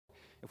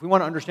If we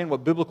want to understand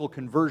what biblical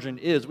conversion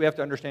is, we have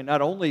to understand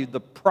not only the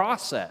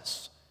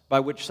process by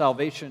which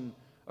salvation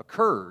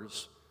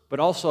occurs, but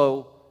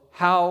also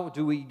how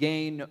do we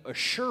gain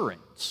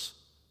assurance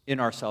in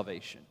our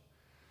salvation.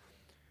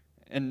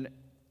 And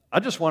I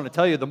just want to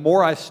tell you, the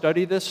more I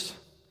study this,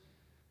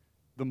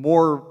 the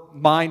more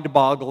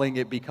mind-boggling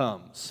it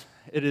becomes.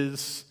 It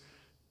is,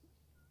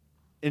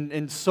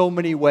 in so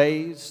many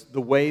ways,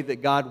 the way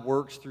that God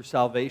works through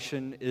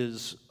salvation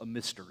is a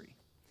mystery.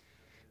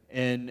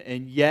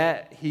 And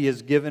yet, He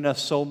has given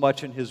us so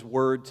much in His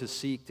Word to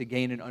seek to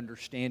gain an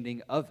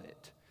understanding of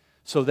it,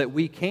 so that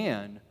we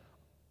can,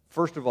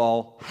 first of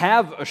all,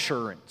 have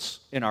assurance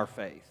in our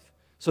faith,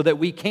 so that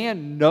we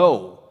can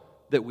know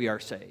that we are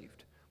saved.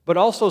 But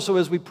also so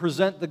as we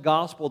present the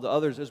gospel to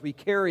others, as we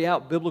carry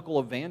out biblical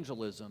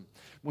evangelism,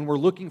 when we're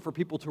looking for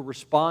people to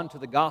respond to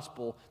the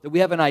gospel, that we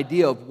have an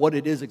idea of what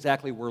it is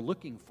exactly we're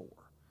looking for.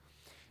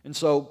 And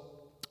so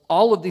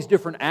all of these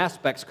different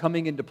aspects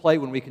coming into play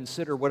when we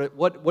consider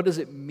what does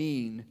it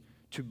mean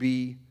to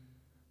be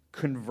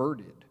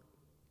converted.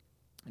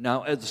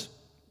 Now, as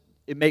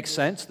it makes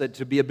sense that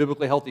to be a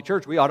biblically healthy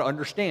church, we ought to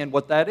understand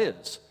what that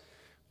is,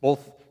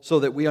 both so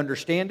that we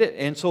understand it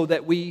and so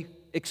that we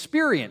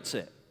experience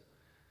it.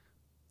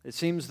 It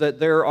seems that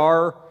there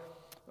are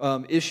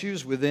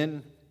issues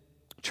within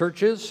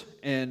churches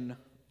and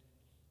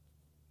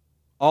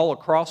all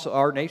across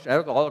our nation,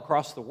 all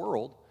across the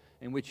world,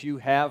 in which you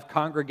have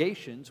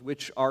congregations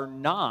which are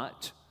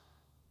not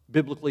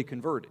biblically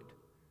converted.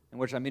 And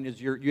which I mean is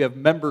you have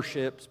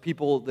memberships,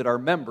 people that are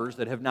members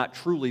that have not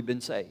truly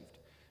been saved.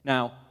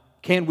 Now,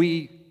 can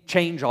we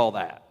change all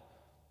that?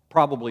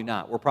 Probably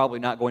not. We're probably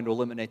not going to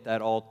eliminate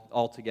that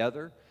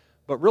altogether.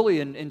 But really,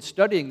 in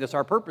studying this,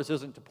 our purpose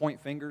isn't to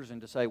point fingers and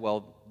to say,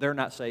 well, they're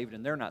not saved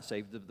and they're not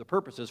saved. The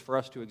purpose is for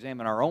us to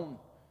examine our own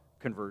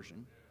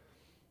conversion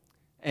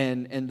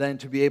and then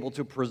to be able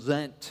to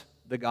present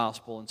the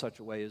gospel in such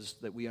a way as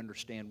that we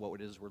understand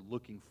what it is we're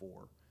looking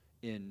for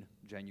in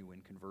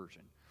genuine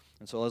conversion.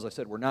 And so, as I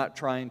said, we're not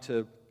trying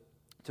to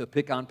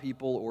pick on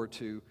people or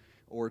to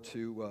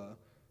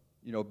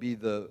be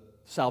the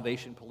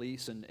salvation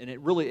police. And it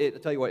really, I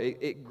tell you what,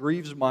 it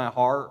grieves my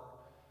heart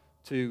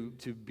to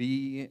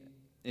be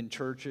in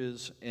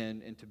churches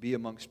and to be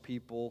amongst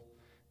people,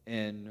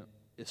 and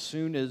as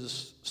soon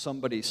as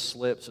somebody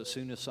slips, as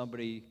soon as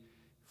somebody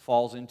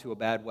falls into a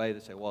bad way, they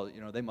say, well,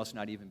 they must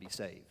not even be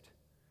saved.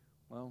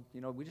 Well,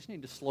 we just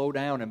need to slow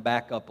down and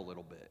back up a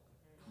little bit,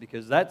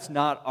 because that's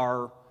not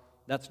our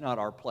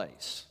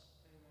place.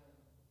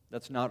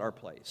 That's not our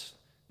place.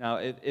 Now,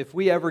 if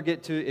you ever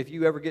get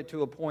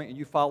to a point and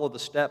you follow the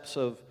steps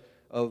of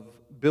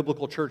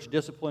biblical church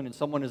discipline and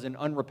someone is in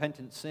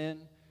unrepentant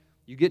sin,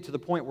 you get to the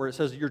point where it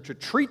says you're to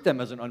treat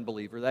them as an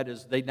unbeliever. That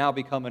is, they now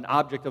become an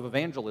object of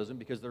evangelism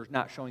because they're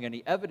not showing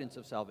any evidence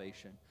of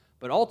salvation.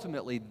 But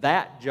ultimately,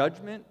 that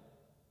judgment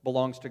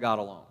belongs to God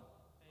alone.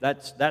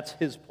 That's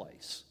His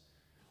place.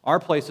 Our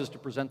place is to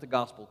present the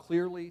gospel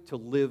clearly, to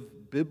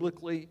live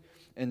biblically,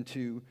 and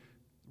to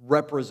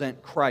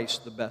represent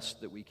Christ the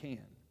best that we can.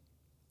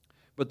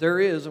 But there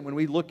is, and when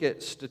we look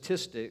at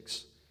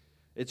statistics,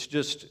 it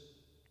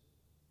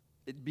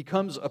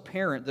becomes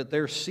apparent that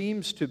there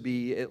seems to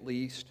be at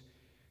least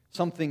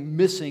something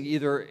missing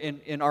either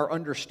in our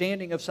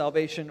understanding of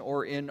salvation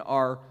or in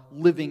our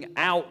living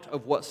out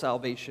of what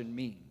salvation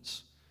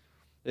means.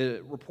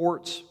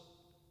 Reports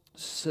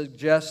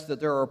suggest that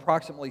there are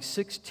approximately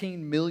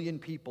 16 million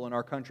people in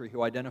our country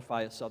who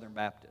identify as Southern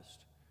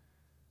Baptist,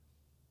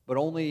 but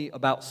only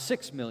about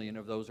 6 million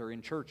of those are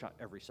in church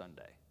every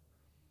Sunday.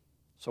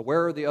 So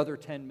where are the other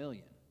 10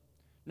 million?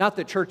 Not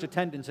that church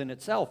attendance in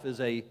itself is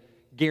a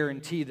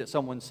guarantee that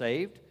someone's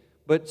saved,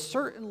 but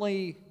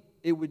certainly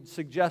it would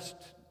suggest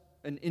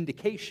an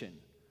indication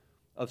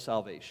of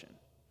salvation.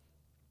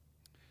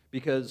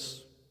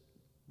 Because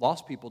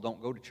lost people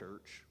don't go to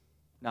church,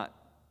 not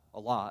a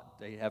lot.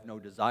 They have no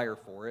desire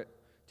for it,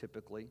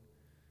 typically.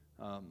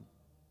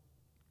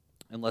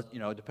 Unless,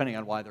 depending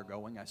on why they're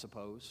going, I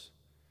suppose.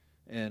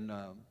 And,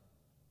 I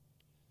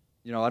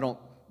don't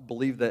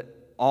believe that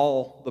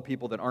all the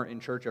people that aren't in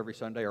church every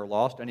Sunday are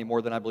lost any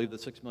more than I believe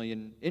that 6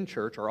 million in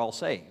church are all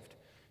saved.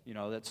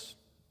 That's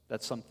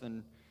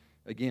something,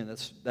 again,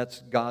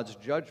 that's God's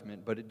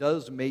judgment, but it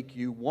does make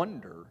you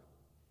wonder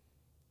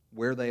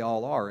where they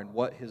all are and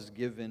what has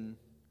given,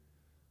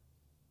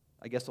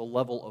 I guess, a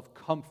level of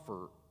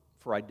comfort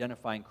for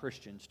identifying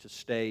Christians to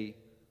stay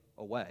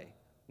away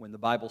when the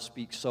Bible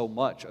speaks so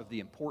much of the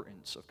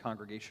importance of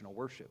congregational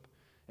worship.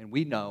 And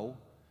we know,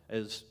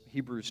 as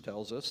Hebrews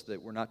tells us,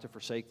 that we're not to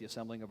forsake the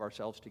assembling of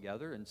ourselves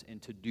together,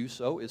 and to do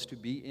so is to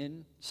be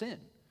in sin.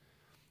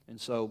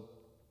 And so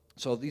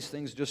these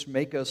things just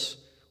make us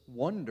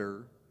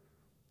wonder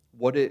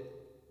what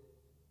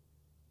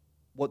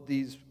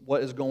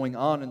is going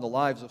on in the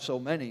lives of so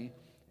many,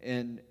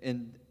 and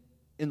in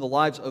the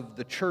lives of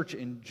the church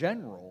in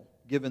general,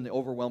 given the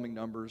overwhelming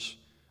numbers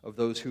of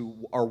those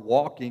who are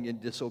walking in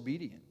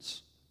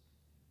disobedience.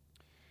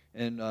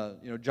 And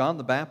John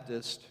the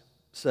Baptist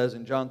says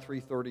in John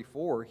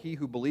 3:34, "He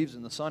who believes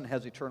in the Son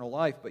has eternal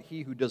life, but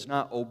he who does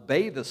not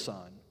obey the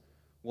Son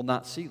will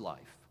not see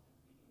life,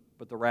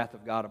 but the wrath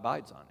of God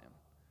abides on him."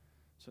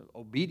 So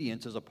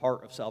obedience is a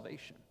part of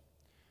salvation.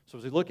 So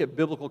as we look at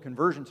biblical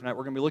conversion tonight,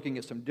 we're going to be looking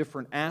at some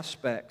different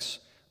aspects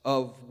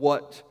of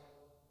what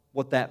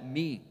that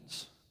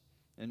means.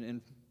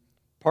 And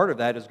part of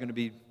that is going to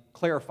be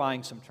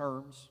clarifying some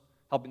terms,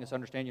 helping us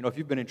understand. If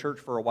you've been in church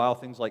for a while,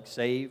 things like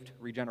saved,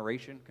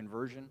 regeneration,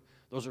 conversion,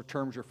 those are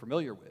terms you're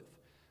familiar with.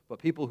 But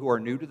people who are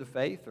new to the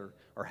faith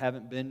or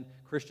haven't been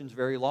Christians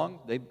very long,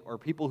 they are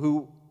people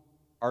who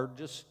are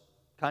just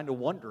kind of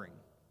wondering.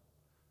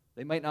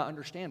 They might not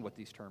understand what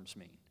these terms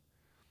mean.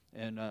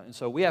 And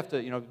so we have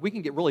to, we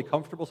can get really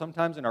comfortable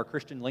sometimes in our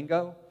Christian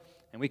lingo,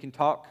 and we can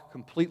talk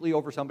completely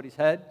over somebody's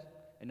head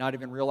and not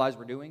even realize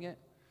we're doing it.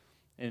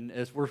 And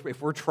if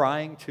we're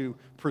trying to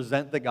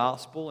present the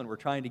gospel and we're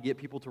trying to get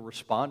people to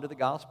respond to the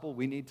gospel,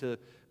 we need to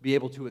be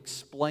able to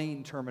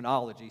explain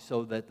terminology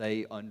so that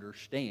they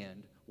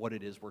understand what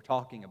it is we're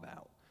talking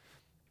about.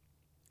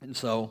 And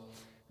so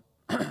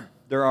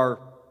there are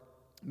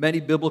many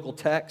biblical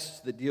texts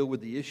that deal with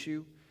the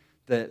issue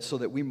so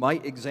that we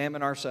might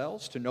examine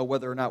ourselves to know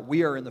whether or not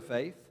we are in the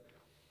faith.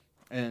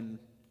 And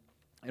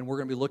we're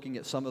going to be looking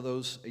at some of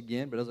those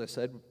again. But as I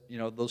said,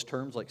 those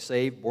terms like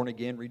saved, born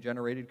again,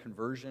 regenerated,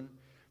 conversion,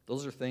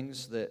 those are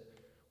things that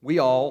we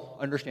all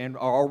understand are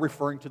all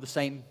referring to the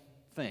same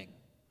thing.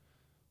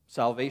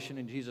 Salvation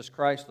in Jesus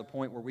Christ, the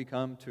point where we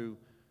come to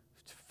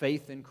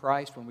faith in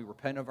Christ, when we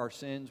repent of our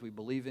sins, we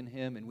believe in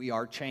Him, and we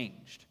are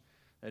changed.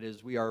 That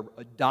is, we are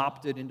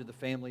adopted into the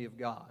family of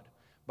God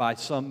by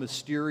some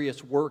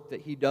mysterious work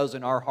that He does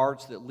in our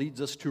hearts that leads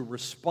us to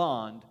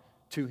respond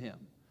to Him.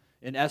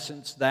 In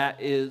essence,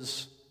 that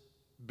is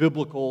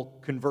biblical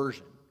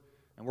conversion.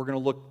 And we're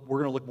going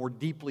to look more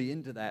deeply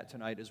into that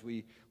tonight as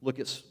we look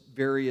at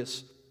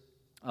various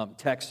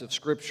texts of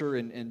Scripture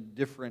and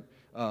different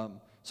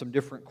some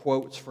different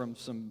quotes from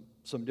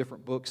some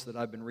different books that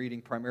I've been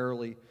reading,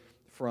 primarily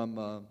from.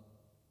 Of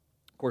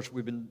course,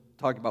 we've been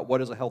talking about what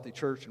is a healthy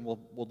church, and we'll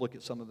look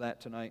at some of that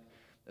tonight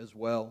as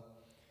well.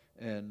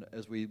 And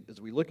as we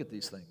look at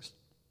these things,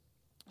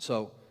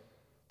 so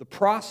the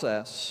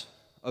process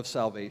of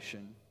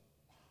salvation,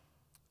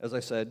 as I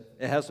said,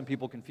 it has some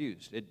people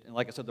confused. And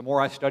like I said, the more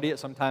I study it,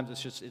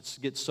 sometimes it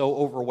gets so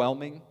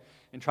overwhelming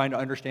in trying to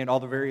understand all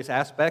the various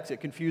aspects,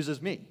 it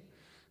confuses me.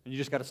 And you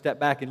just got to step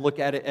back and look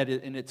at it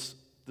in its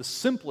the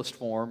simplest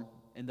form,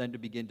 and then to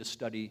begin to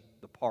study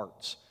the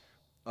parts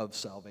of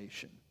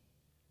salvation.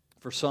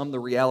 For some, the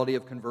reality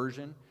of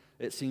conversion,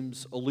 it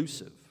seems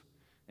elusive.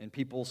 And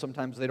people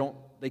sometimes they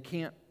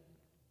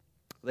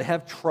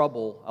have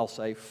trouble, I'll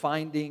say,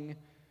 finding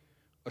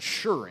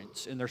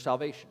assurance in their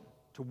salvation,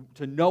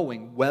 to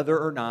knowing whether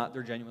or not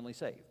they're genuinely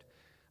saved.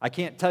 I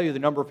can't tell you the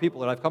number of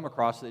people that I've come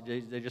across that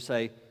they just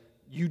say,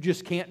 you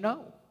just can't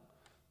know.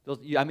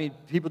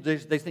 People, they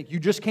think you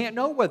just can't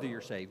know whether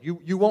you're saved.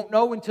 You won't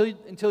know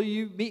until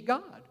you meet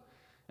God.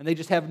 And they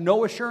just have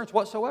no assurance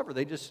whatsoever.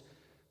 They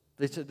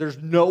said, there's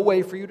no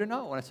way for you to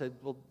know. And I said,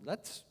 well,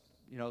 that's,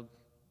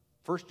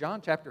 1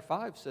 John chapter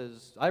 5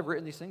 says, I've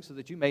written these things so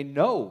that you may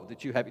know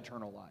that you have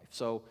eternal life.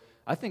 So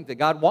I think that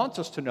God wants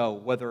us to know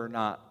whether or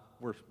not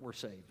we're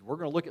saved. We're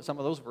going to look at some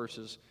of those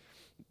verses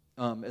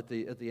at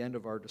the end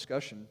of our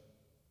discussion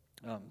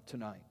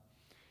tonight.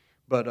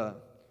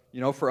 But,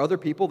 for other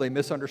people, they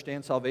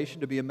misunderstand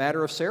salvation to be a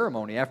matter of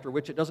ceremony, after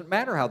which it doesn't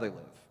matter how they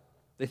live.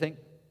 They think,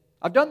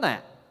 I've done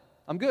that.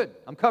 I'm good.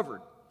 I'm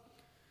covered.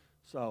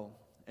 So,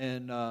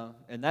 and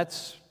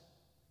that's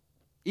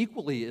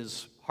equally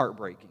as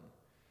heartbreaking.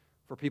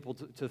 For people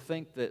to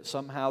think that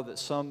somehow that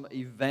some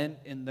event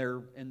in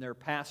their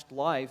past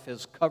life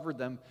has covered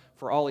them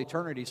for all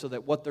eternity, so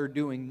that what they're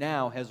doing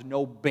now has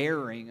no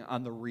bearing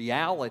on the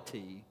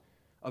reality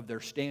of their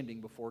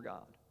standing before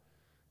God.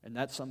 And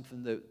that's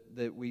something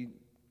that we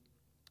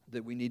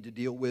need to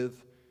deal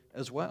with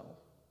as well.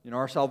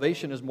 Our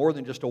salvation is more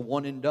than just a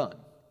one and done.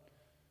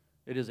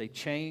 It is a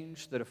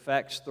change that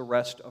affects the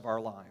rest of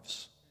our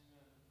lives.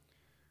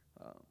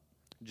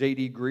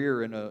 J.D.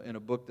 Greer, in a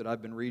book that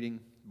I've been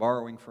reading,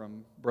 borrowing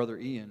from Brother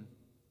Ian,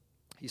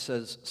 he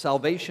says,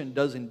 salvation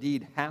does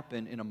indeed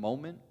happen in a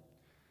moment,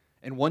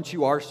 and once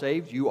you are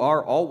saved, you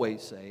are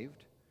always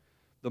saved.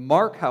 The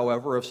mark,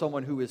 however, of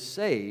someone who is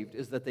saved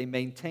is that they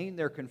maintain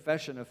their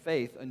confession of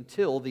faith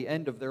until the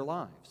end of their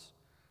lives.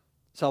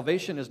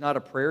 Salvation is not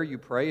a prayer you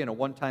pray in a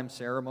one-time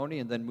ceremony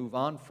and then move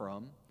on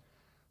from.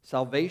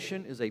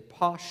 Salvation is a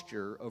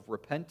posture of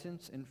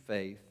repentance and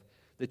faith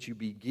that you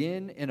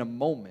begin in a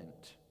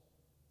moment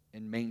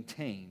and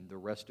maintain the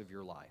rest of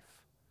your life.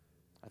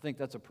 I think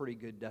that's a pretty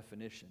good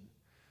definition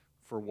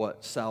for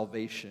what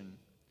salvation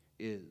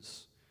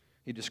is.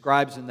 He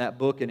describes in that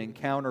book an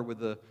encounter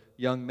with a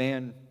young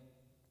man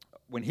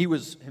when he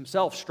was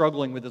himself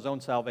struggling with his own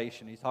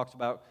salvation. He talks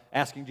about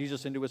asking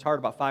Jesus into his heart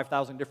about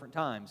 5,000 different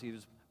times. He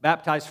was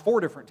baptized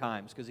 4 different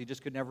times because he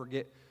just could never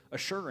get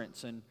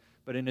assurance.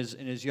 But in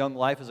his young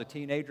life as a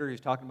teenager, he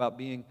was talking about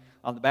being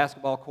on the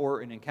basketball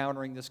court and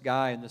encountering this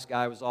guy, and this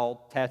guy was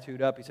all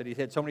tattooed up. He said he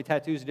had so many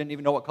tattoos he didn't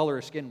even know what color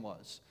his skin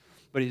was.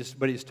 But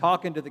he's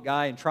talking to the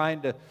guy and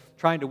trying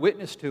to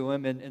witness to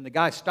him, and the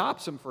guy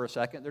stops him for a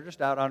second. They're just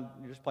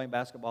playing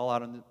basketball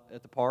out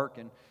at the park,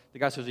 and the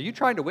guy says, "Are you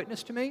trying to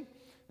witness to me?"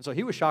 And so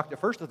he was shocked at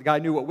first that the guy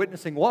knew what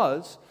witnessing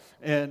was,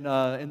 and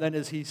then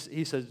as he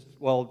says,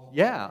 "Well,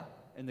 yeah,"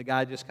 and the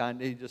guy just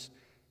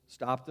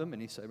stopped him,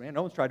 and he said, "Man,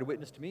 no one's tried to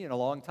witness to me in a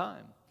long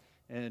time,"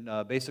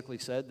 and basically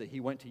said that he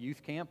went to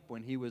youth camp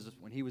when he was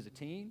a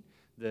teen.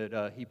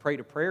 That he prayed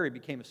a prayer, he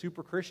became a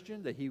super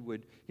Christian, that he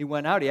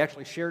went out, he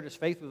actually shared his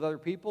faith with other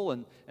people,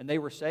 and they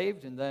were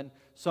saved, and then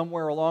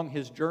somewhere along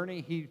his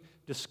journey, he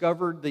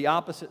discovered the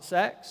opposite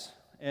sex,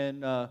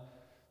 and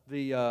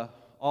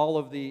all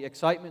of the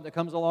excitement that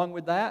comes along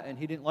with that, and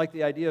he didn't like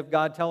the idea of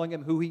God telling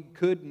him who he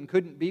could and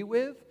couldn't be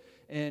with,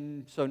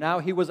 and so now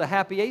he was a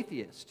happy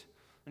atheist.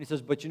 And he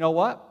says, "But you know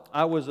what?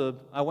 I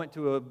went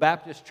to a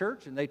Baptist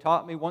church, and they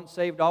taught me once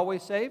saved,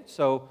 always saved,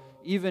 so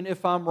even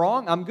if I'm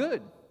wrong, I'm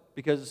good,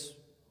 because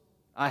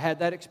I had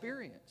that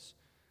experience."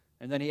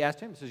 And then he asked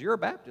him, he says, "You're a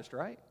Baptist,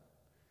 right?"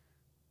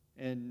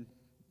 And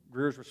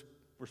Greer's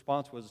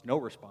response was no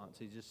response.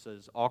 He just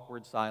says,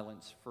 "Awkward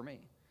silence for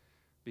me,"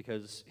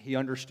 because he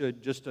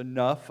understood just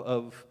enough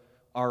of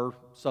our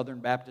Southern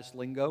Baptist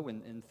lingo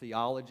and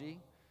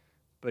theology,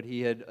 but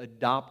he had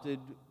adopted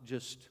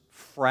just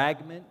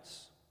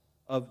fragments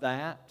of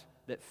that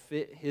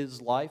fit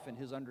his life and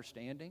his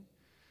understanding,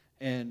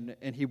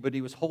 but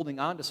he was holding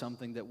on to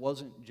something that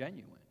wasn't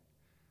genuine.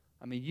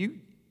 I mean,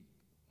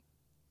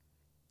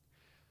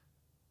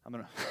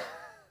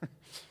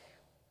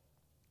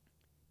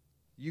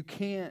 you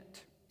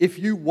can't, if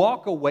you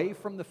walk away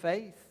from the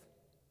faith,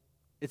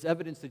 it's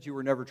evidence that you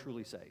were never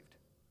truly saved.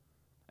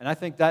 And I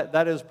think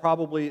that is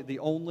probably the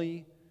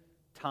only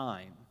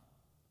time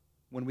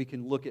when we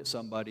can look at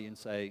somebody and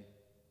say,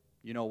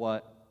 "You know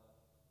what?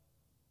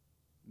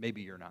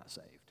 Maybe you're not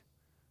saved."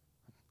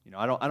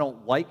 I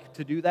don't like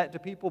to do that to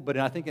people, but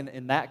I think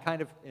in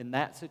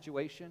that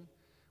situation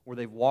where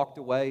they've walked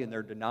away and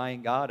they're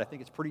denying God, I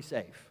think it's pretty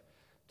safe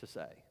to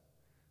say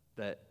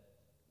that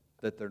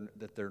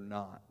they're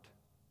not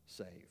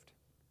saved.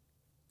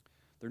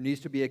 There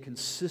needs to be a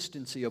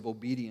consistency of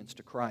obedience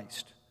to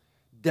Christ,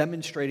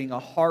 demonstrating a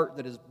heart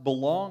that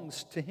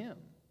belongs to Him.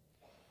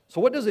 So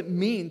what does it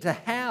mean to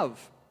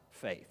have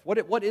faith?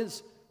 What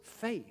is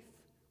faith?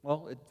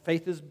 Well,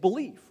 faith is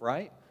belief,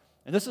 right?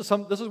 And this is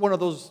one of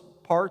those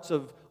parts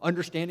of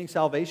understanding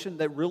salvation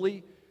that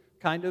really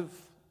kind of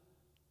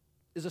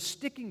is a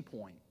sticking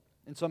point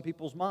in some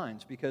people's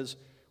minds, because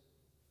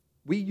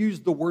we use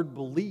the word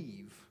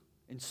believe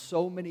in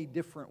so many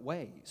different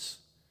ways.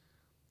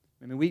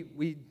 I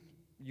mean,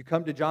 you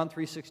come to John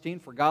 3:16,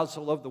 "For God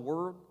so loved the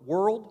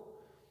world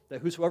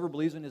that whosoever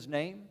believes in His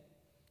name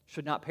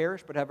should not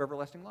perish but have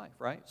everlasting life,"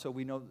 right? So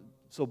we know,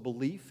 so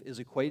belief is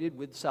equated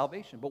with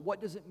salvation. But what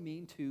does it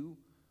mean to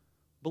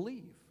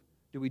believe?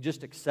 Do we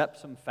just accept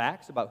some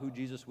facts about who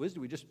Jesus was?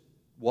 Do we just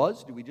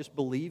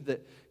believe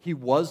that He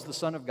was the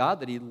Son of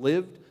God, that He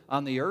lived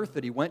on the earth,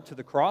 that He went to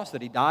the cross,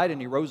 that He died and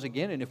He rose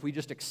again? And if we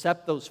just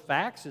accept those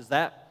facts, is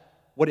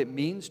that what it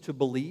means to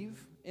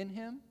believe in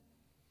Him?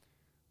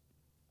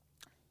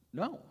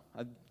 No.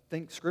 I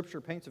think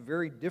Scripture paints a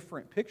very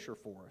different picture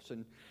for us.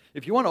 And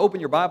if you want to open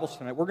your Bibles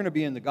tonight, we're going to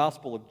be in the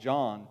Gospel of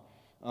John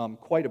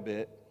quite a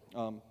bit.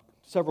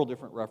 Several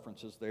different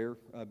references there,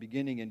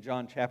 beginning in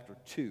John chapter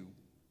 2.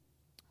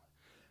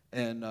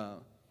 And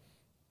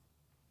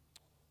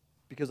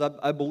because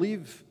I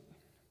believe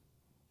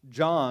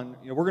John,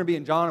 we're going to be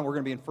in John and we're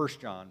going to be in 1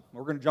 John.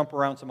 We're going to jump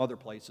around some other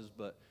places,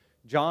 but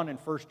John and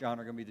 1 John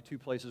are going to be the two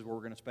places where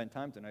we're going to spend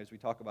time tonight as we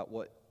talk about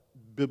what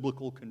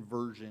biblical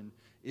conversion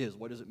is.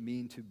 What does it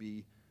mean to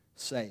be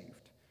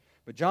saved?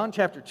 But John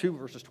chapter 2,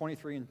 verses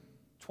 23 and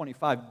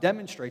 25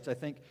 demonstrates, I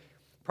think,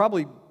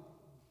 probably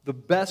the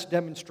best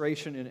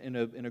demonstration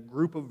in a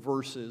group of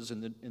verses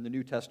in the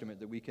New Testament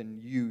that we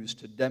can use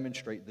to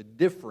demonstrate the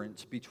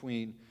difference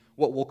between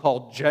what we'll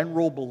call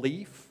general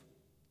belief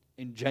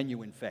and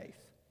genuine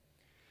faith.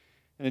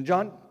 And in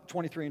John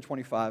 23 and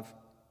 25,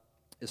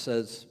 it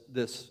says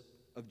this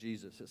of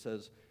Jesus. It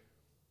says,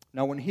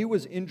 "Now when He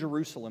was in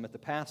Jerusalem at the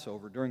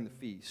Passover during the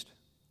feast,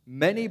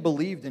 many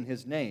believed in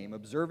His name,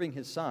 observing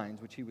His signs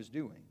which He was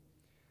doing.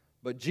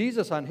 But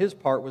Jesus on His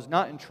part was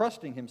not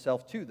entrusting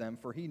Himself to them,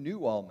 for He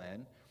knew all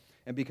men,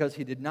 and because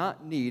He did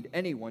not need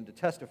anyone to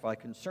testify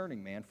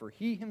concerning man, for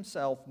He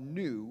Himself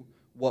knew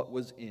what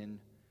was in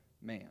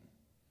man."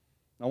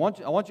 Now,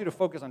 I want you to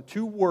focus on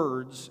two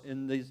words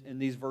in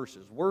these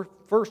verses.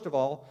 First of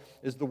all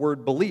is the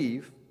word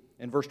believe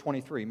in verse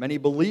 23. Many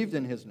believed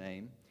in His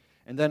name.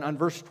 And then on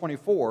verse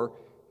 24,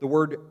 the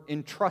word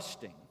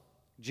entrusting.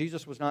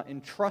 Jesus was not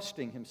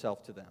entrusting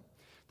Himself to them.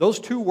 Those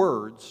two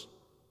words,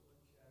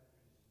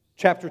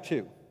 chapter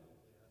 2.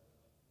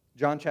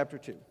 John chapter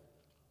 2.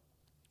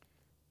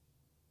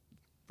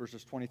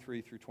 Verses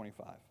 23 through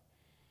 25.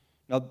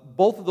 Now,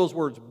 both of those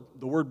words,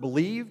 the word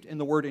believed and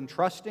the word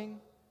entrusting,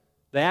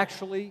 they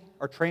actually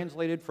are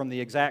translated from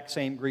the exact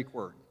same Greek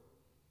word.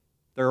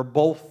 They're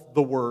both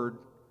the word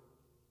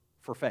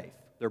for faith.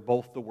 They're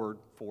both the word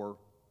for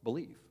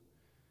believe.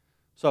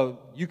 So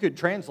you could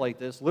translate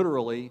this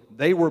literally,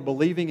 they were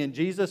believing in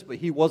Jesus, but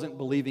he wasn't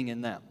believing in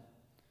them.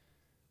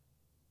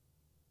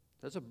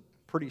 That's a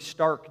pretty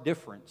stark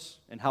difference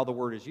in how the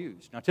word is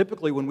used. Now,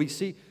 typically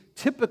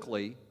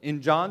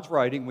in John's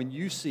writing, when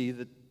you see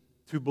that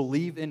to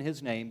believe in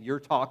his name, you're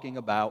talking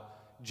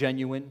about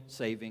genuine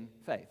saving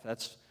faith.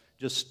 That's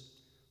just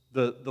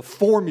the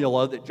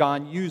formula that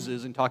John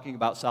uses in talking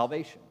about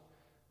salvation.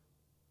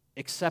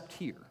 Except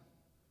here.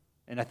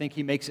 And I think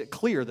he makes it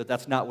clear that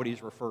that's not what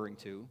he's referring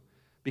to.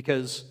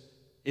 Because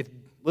if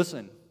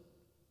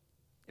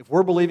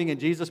we're believing in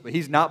Jesus, but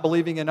he's not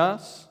believing in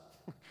us,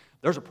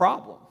 there's a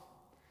problem.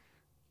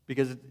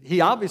 Because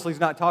he obviously is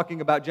not talking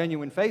about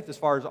genuine faith as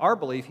far as our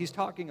belief. He's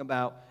talking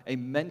about a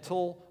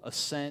mental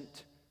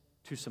assent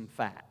to some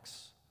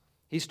facts.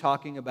 He's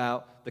talking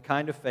about the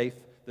kind of faith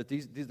that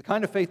these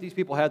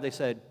people had. They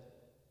said,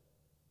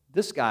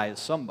 this guy is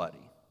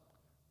somebody.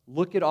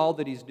 Look at all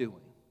that he's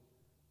doing.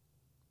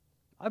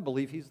 I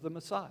believe he's the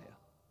Messiah.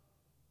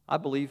 I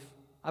believe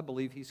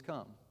he's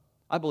come.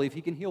 I believe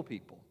he can heal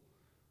people.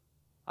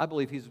 I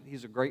believe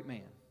he's a great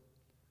man.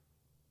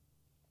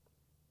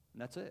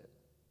 And that's it.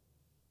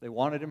 They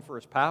wanted him for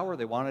his power.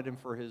 They wanted him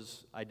for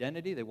his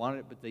identity. They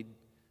wanted it,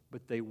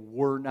 but they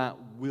were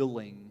not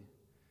willing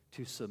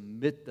to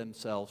submit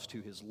themselves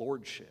to his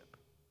lordship.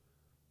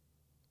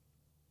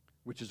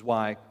 Which is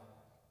why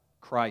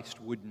Christ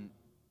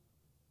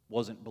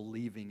wasn't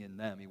believing in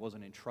them. He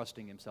wasn't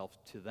entrusting himself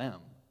to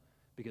them.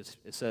 Because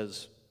it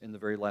says in the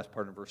very last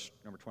part of verse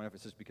number 25,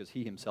 it says, because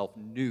he himself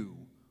knew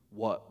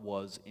what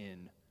was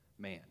in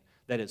man.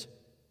 That is,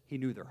 he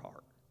knew their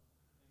heart.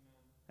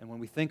 And when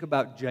we think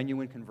about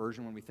genuine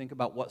conversion, when we think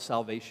about what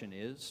salvation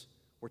is,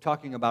 we're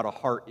talking about a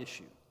heart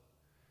issue.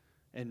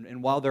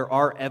 And while there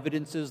are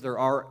evidences, there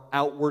are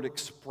outward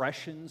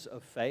expressions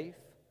of faith,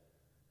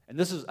 and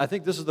I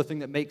think this is the thing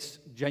that makes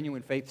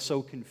genuine faith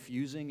so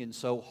confusing and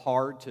so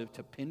hard to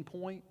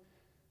pinpoint,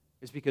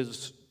 is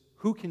because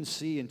who can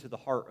see into the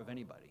heart of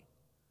anybody?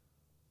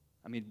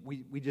 I mean,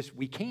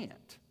 we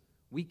can't.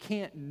 We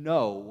can't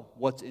know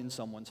what's in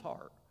someone's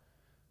heart.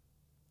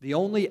 The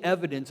only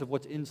evidence of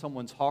what's in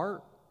someone's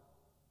heart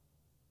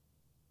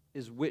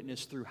is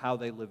witnessed through how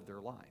they live their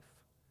life.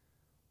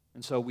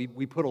 And so we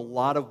put a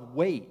lot of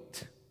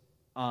weight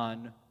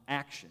on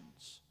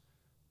actions.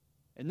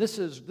 And this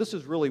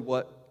is really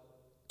what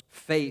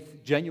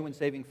faith, genuine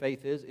saving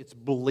faith is. It's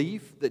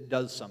belief that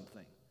does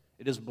something.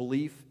 It is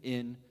belief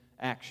in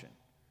action.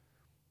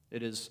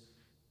 It is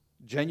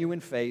genuine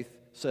faith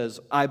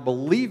says, I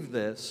believe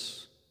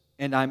this,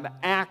 and I'm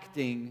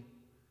acting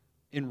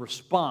in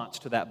response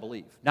to that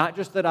belief. Not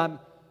just that I'm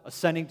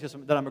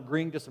that I'm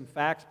agreeing to some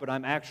facts, but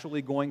I'm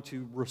actually going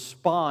to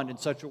respond in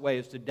such a way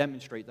as to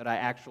demonstrate that I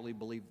actually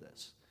believe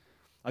this.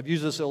 I've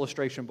used this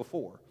illustration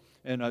before,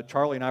 and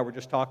Charlie and I were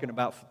just talking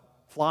about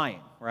flying,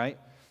 right?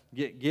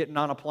 Getting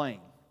on a plane,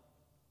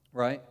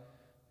 right?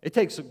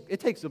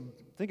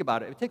 Think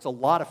about it. It takes a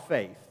lot of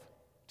faith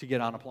to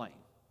get on a plane.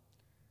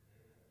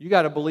 You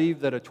got to believe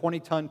that a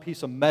 20-ton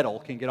piece of metal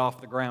can get off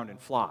the ground and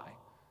fly.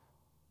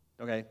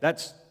 Okay,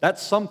 that's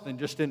something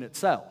just in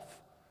itself.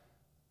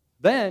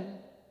 Then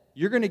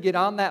you're going to get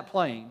on that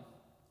plane.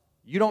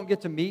 You don't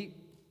get to meet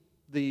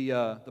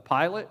the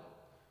pilot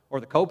or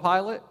the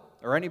co-pilot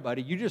or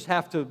anybody. You just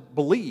have to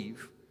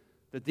believe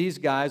that these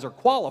guys are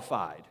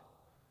qualified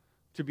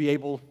to be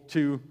able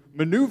to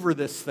maneuver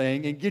this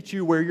thing and get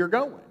you where you're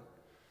going.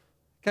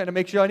 Kind of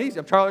makes you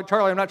uneasy.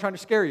 Charlie, I'm not trying to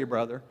scare you,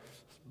 brother,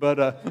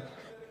 but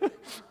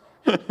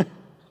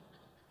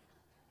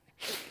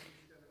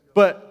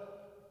But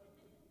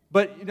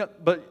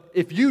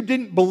if you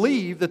didn't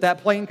believe that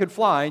plane could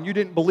fly, and you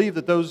didn't believe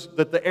that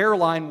the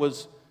airline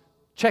was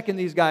checking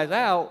these guys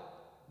out,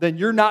 then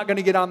you're not going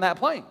to get on that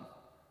plane.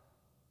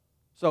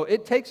 So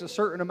it takes a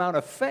certain amount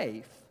of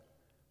faith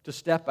to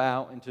step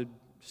out and to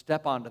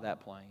step onto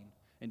that plane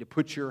and to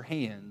put your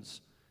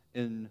life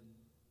in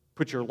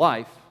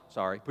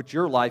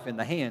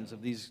the hands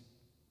of these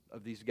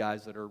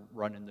guys that are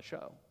running the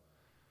show.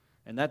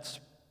 And that's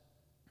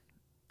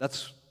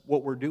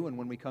what we're doing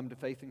when we come to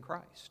faith in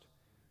Christ.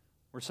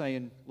 We're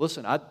saying,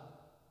 listen,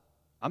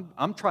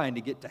 I'm trying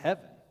to get to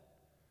heaven.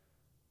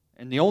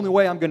 And the only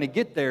way I'm going to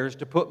get there is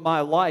to put my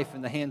life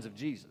in the hands of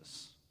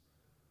Jesus.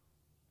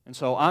 And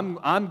so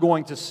I'm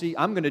going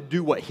to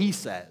do what He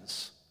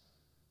says.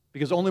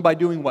 Because only by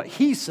doing what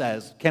He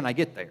says can I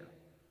get there.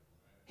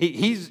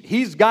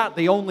 He's got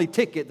the only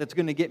ticket that's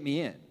going to get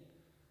me in.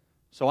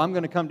 So I'm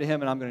going to come to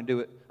Him and I'm going to do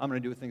it. I'm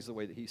going to do things the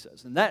way that He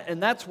says.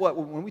 And that's what,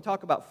 when we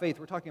talk about faith,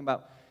 we're talking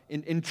about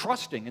in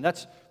trusting. And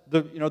that's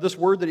this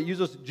word that it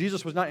uses.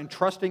 Jesus was not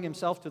entrusting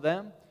Himself to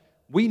them.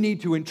 We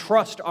need to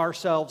entrust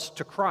ourselves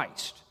to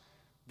Christ.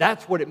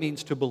 That's what it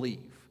means to believe.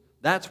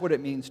 That's what it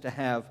means to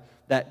have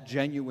that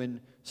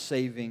genuine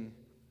saving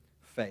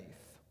faith.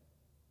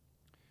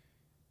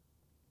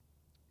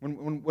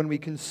 When we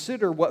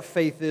consider what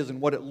faith is and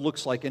what it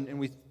looks like, and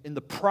we, in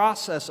the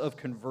process of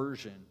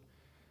conversion,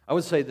 I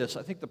would say this.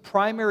 I think the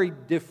primary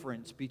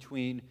difference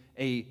between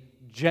a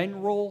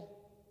general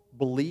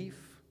belief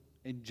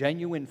and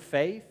genuine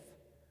faith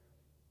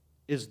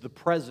is the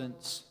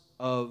presence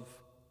of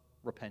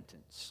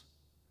repentance.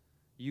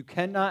 You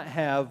cannot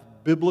have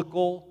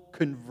biblical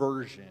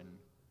conversion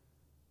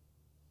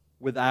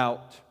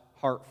without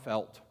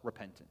heartfelt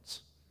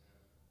repentance.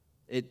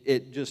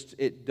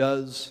 It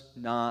does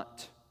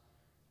not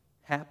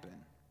happen.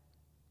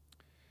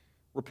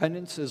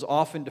 Repentance is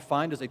often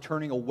defined as a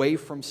turning away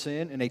from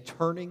sin and a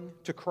turning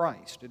to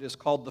Christ. It is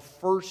called the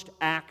first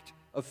act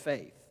of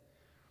faith.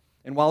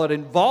 And while it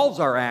involves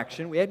our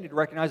action, we need to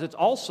recognize it's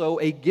also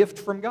a gift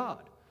from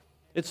God.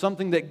 It's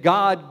something that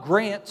God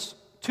grants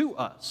to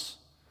us.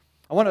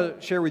 I want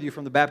to share with you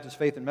from the Baptist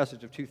Faith and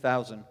Message of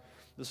 2000.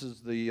 This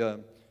is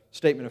the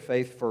statement of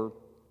faith for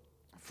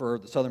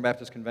the Southern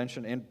Baptist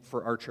Convention and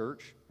for our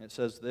church. It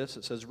says this.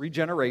 It says,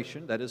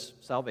 regeneration, that is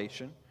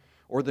salvation,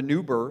 or the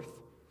new birth,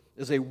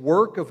 is a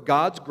work of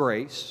God's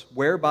grace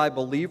whereby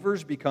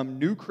believers become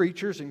new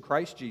creatures in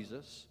Christ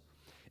Jesus.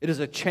 It is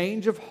a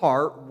change of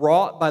heart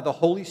wrought by the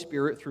Holy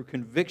Spirit through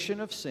conviction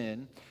of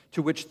sin,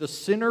 to which the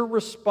sinner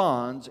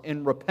responds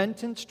in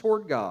repentance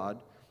toward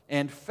God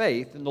and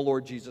faith in the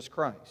Lord Jesus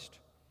Christ.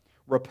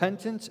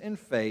 Repentance and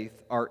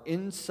faith are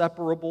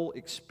inseparable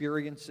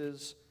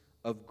experiences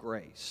of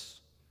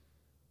grace.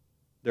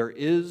 There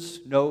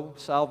is no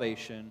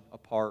salvation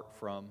apart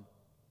from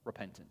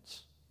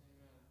repentance.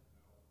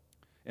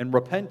 And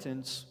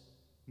repentance,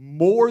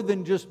 more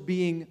than just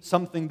being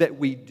something that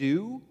we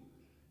do,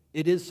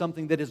 it is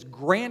something that is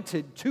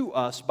granted to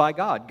us by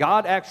God.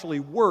 God actually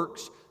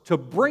works to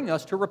bring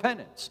us to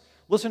repentance.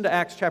 Listen to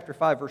Acts chapter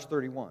 5, verse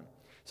 31.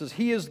 It says,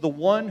 He is the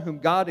one whom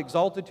God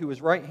exalted to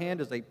His right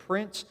hand as a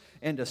prince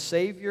and a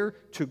savior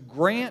to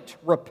grant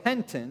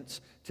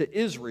repentance to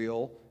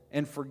Israel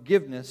and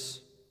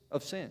forgiveness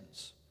of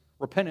sins.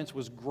 Repentance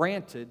was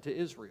granted to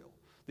Israel.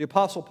 The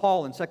Apostle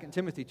Paul in 2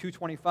 Timothy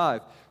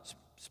 2:25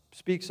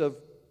 speaks of,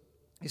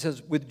 he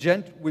says,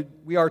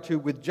 we are to,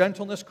 with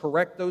gentleness,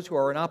 correct those who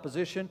are in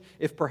opposition,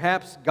 if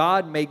perhaps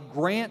God may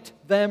grant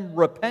them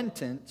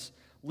repentance,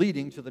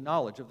 leading to the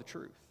knowledge of the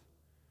truth.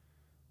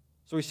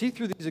 So we see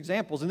through these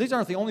examples, and these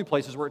aren't the only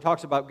places where it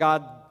talks about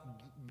God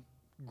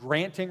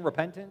granting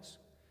repentance,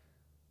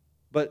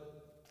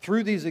 but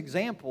through these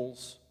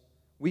examples,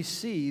 we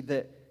see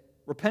that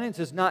repentance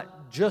is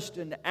not just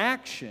an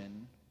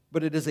action,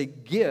 but it is a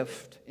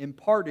gift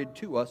imparted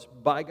to us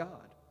by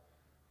God.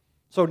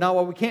 So now,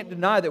 while we can't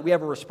deny that we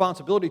have a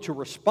responsibility to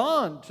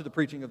respond to the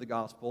preaching of the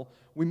gospel,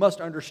 we must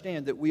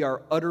understand that we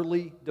are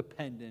utterly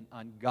dependent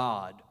on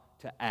God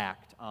to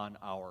act on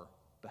our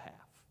behalf.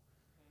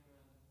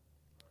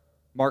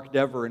 Mark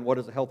Dever, in What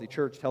is a Healthy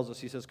Church, tells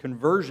us, he says,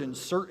 conversion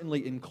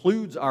certainly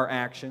includes our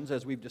actions,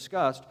 as we've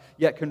discussed,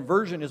 yet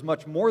conversion is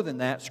much more than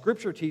that.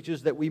 Scripture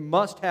teaches that we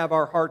must have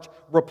our hearts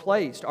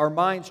replaced, our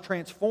minds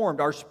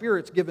transformed, our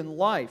spirits given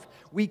life.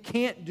 We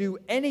can't do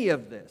any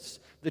of this.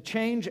 The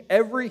change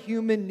every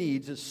human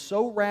needs is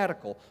so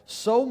radical,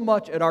 so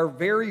much at our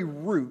very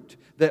root,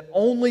 that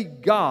only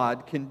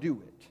God can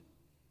do it.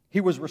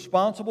 He was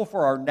responsible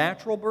for our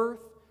natural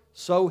birth,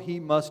 so He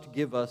must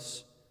give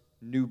us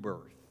new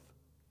birth.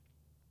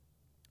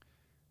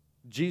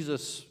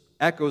 Jesus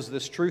echoes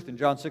this truth in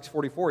John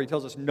 6:44. He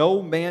tells us,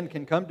 no man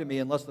can come to me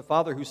unless the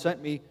Father who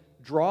sent me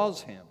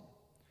draws him.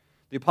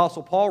 The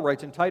Apostle Paul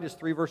writes in Titus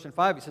 3, verse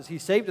 5, he says, He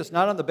saved us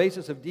not on the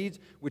basis of deeds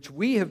which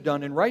we have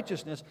done in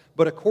righteousness,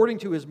 but according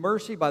to His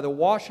mercy by the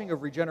washing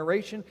of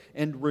regeneration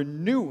and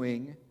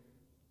renewing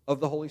of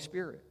the Holy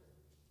Spirit.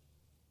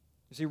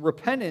 You see,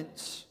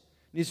 repentance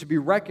needs to be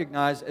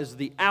recognized as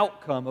the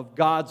outcome of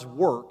God's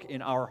work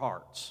in our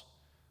hearts.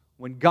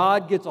 When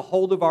God gets a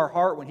hold of our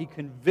heart, when He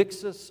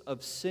convicts us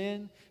of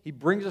sin, He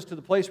brings us to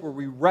the place where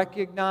we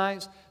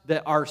recognize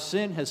that our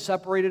sin has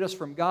separated us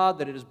from God,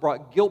 that it has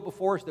brought guilt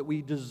before us, that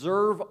we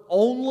deserve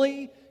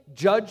only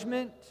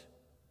judgment,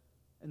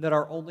 and that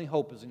our only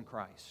hope is in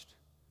Christ.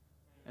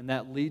 And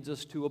that leads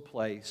us to a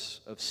place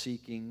of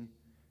seeking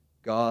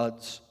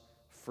God's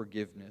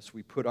forgiveness.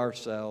 We put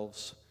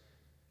ourselves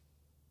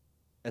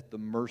at the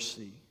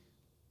mercy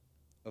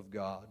of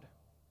God,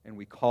 and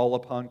we call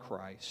upon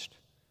Christ,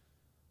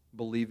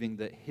 believing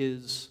that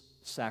His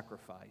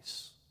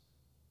sacrifice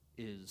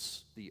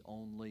is the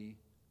only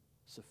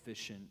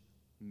sufficient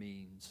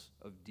means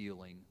of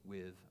dealing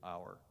with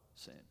our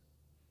sin.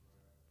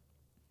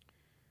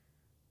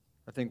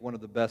 I think one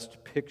of the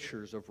best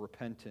pictures of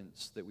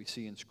repentance that we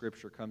see in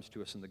Scripture comes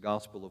to us in the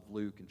Gospel of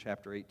Luke in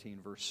chapter 18,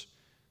 verse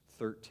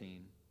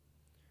 13.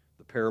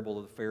 The parable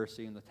of the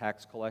Pharisee and the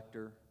tax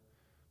collector.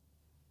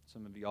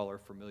 Some of y'all are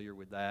familiar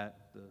with that.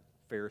 The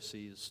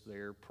Pharisee is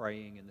there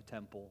praying in the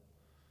temple,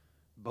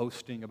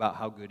 boasting about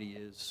how good he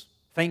is,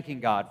 thanking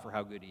God for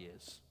how good he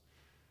is.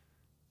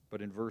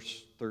 But in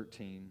verse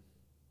 13,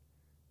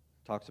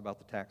 it talks about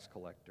the tax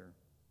collector.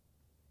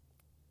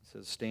 It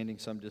says, standing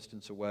some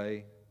distance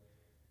away,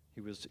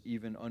 He was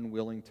even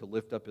unwilling to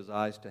lift up his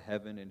eyes to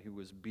heaven, and he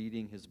was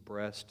beating his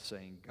breast,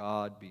 saying,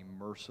 God, be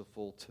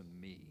merciful to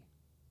me,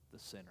 the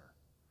sinner.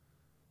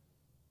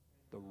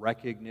 The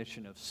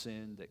recognition of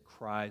sin that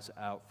cries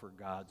out for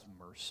God's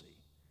mercy.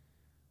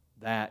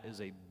 That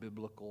is a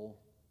biblical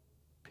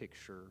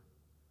picture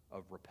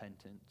of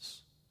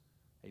repentance,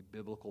 a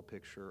biblical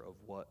picture of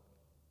what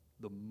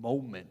the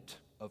moment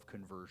of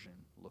conversion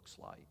looks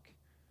like.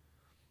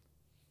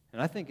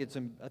 And I think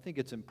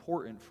it's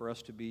important for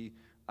us to be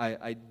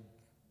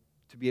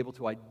able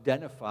to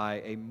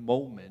identify a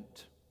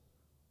moment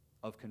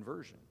of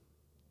conversion.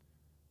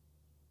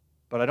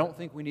 But I don't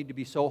think we need to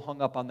be so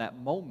hung up on that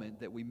moment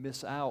that we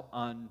miss out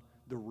on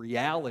the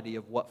reality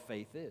of what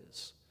faith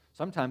is.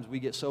 Sometimes we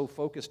get so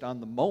focused on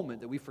the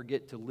moment that we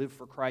forget to live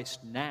for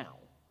Christ now.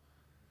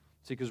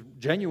 See, because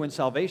genuine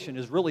salvation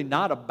is really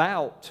not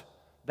about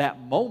that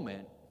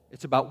moment.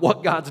 It's about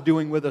what God's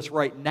doing with us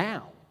right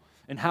now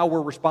and how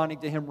we're responding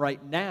to Him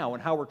right now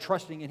and how we're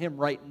trusting in Him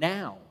right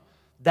now.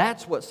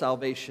 That's what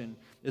salvation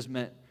is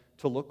meant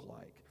to look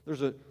like.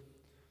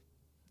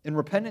 And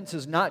repentance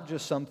is not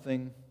just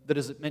something that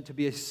is meant to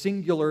be a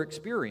singular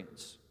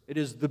experience. It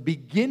is the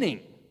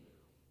beginning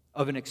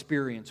of an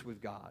experience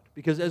with God.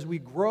 Because as we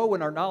grow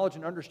in our knowledge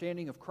and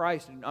understanding of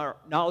Christ and our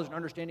knowledge and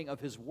understanding of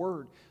His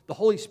Word, the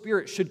Holy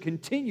Spirit should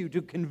continue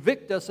to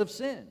convict us of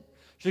sin,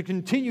 should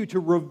continue to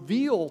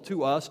reveal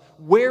to us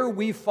where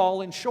we've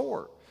fallen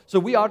short. So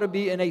we ought to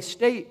be in a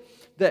state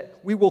that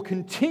we will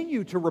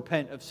continue to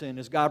repent of sin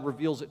as God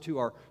reveals it to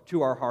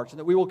our hearts, and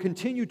that we will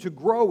continue to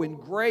grow in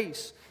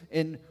grace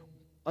and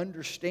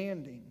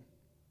understanding,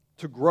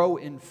 to grow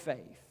in faith.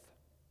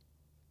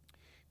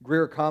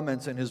 Greer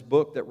comments in his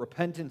book that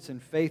repentance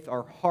and faith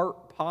are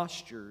heart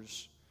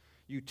postures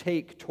you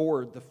take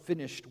toward the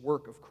finished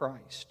work of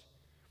Christ.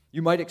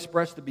 You might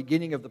express the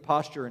beginning of the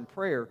posture in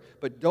prayer,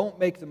 but don't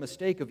make the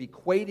mistake of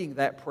equating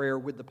that prayer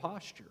with the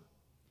posture.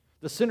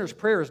 The sinner's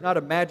prayer is not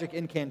a magic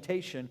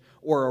incantation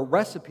or a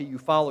recipe you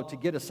follow to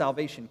get a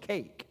salvation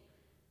cake.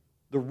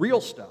 The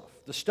real stuff,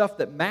 the stuff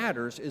that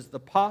matters, is the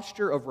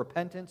posture of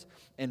repentance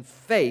and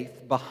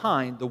faith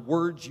behind the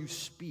words you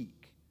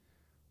speak.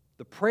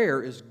 The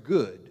prayer is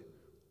good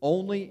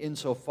only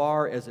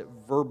insofar as it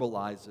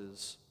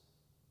verbalizes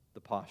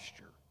the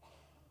posture.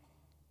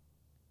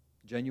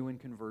 Genuine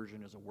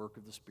conversion is a work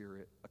of the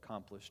Spirit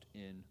accomplished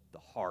in the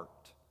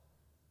heart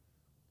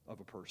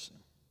of a person.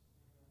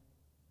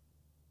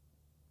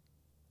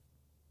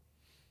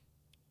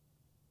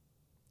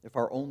 If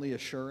our only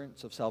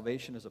assurance of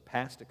salvation is a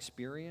past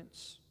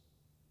experience,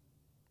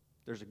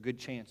 there's a good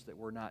chance that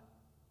we're not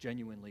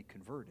genuinely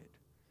converted.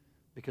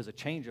 Because a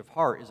change of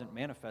heart isn't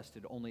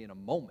manifested only in a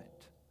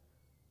moment.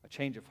 A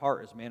change of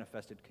heart is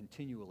manifested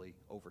continually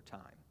over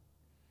time.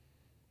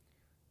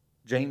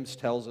 James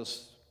tells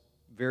us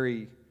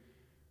very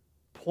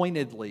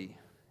pointedly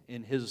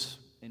in his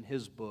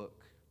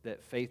book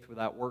that faith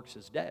without works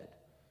is dead.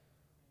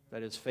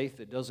 That is, faith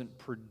that doesn't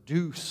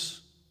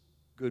produce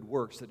good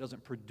works, that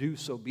doesn't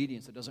produce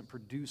obedience, that doesn't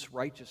produce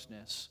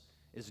righteousness,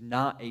 is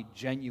not a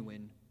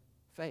genuine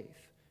faith.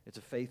 It's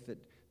a faith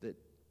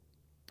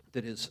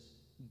that is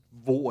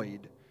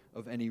void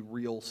of any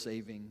real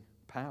saving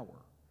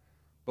power.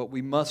 But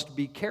we must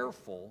be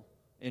careful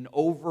in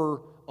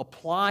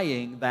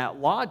over-applying that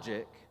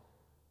logic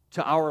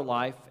to our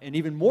life, and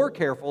even more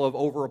careful of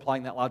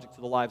over-applying that logic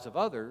to the lives of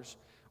others,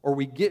 or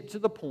we get to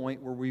the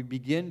point where we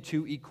begin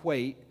to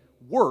equate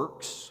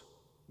works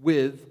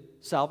with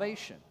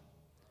salvation.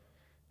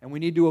 And we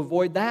need to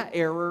avoid that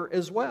error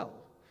as well.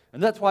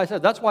 And that's why I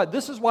said,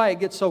 this is why it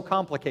gets so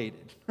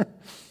complicated.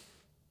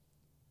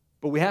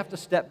 But we have to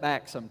step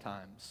back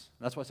sometimes.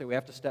 That's why I say we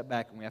have to step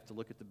back and we have to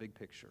look at the big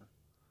picture.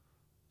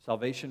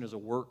 Salvation is a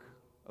work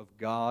of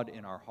God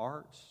in our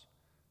hearts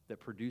that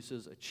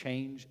produces a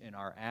change in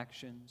our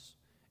actions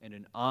and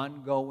an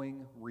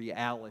ongoing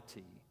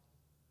reality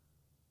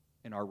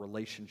in our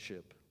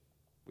relationship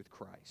with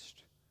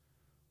Christ.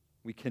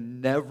 We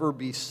can never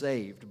be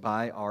saved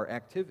by our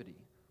activity.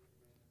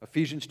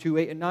 Ephesians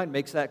 2:8-9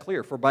 makes that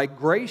clear. For by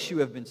grace you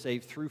have been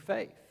saved through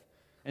faith,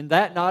 and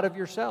that not of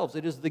yourselves.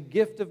 It is the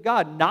gift of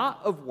God,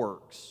 not of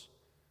works,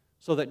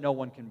 so that no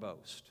one can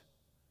boast.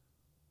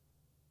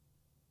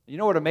 You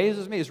know what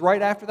amazes me is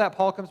right after that,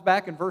 Paul comes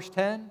back in verse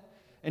 10,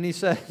 and he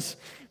says,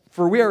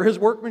 for we are His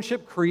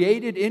workmanship,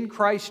 created in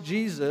Christ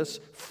Jesus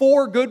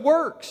for good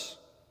works,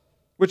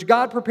 which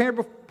God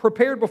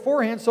prepared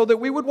beforehand so that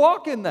we would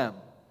walk in them.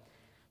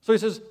 So he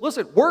says,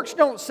 listen, works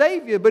don't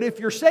save you, but if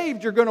you're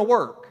saved, you're going to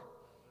work.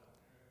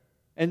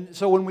 And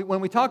so when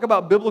we talk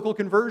about biblical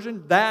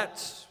conversion,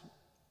 that's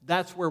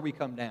where we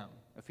come down.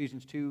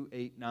 Ephesians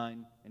 2:8,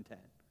 9, and 10.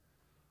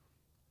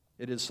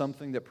 It is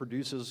something that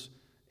produces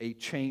a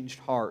changed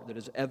heart that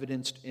is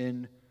evidenced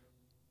in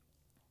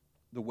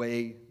the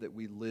way that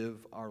we live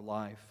our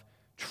life,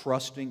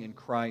 trusting in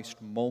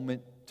Christ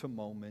moment to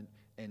moment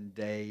and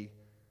day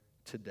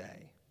to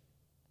day.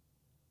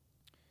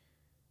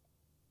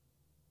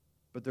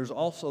 But there's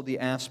also the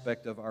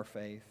aspect of our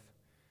faith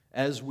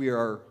as we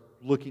are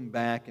looking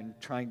back and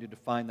trying to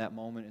define that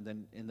moment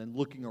and then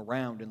looking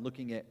around and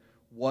looking at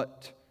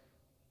what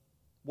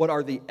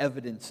are the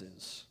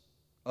evidences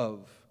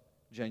of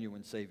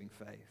genuine saving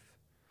faith.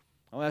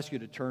 I'll ask you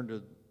to turn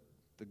to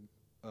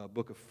the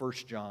book of 1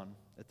 John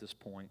at this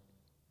point.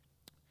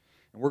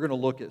 And we're going to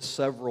look at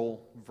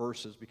several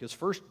verses because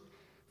 1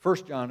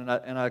 John,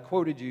 and I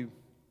quoted you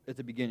at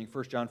the beginning,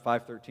 1 John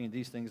 5:13,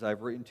 these things I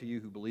have written to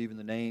you who believe in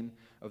the name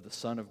of the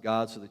Son of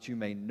God so that you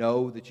may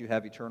know that you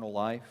have eternal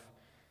life.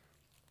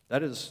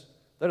 That is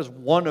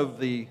one of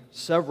the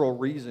several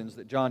reasons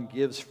that John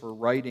gives for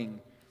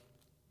writing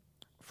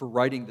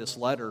this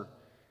letter.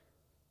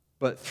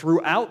 But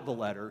throughout the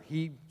letter,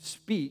 he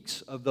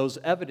speaks of those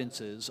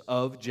evidences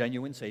of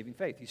genuine saving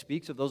faith. He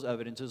speaks of those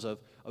evidences of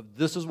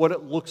this is what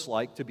it looks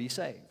like to be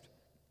saved.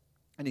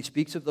 And he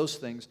speaks of those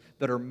things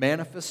that are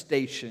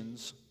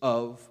manifestations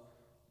of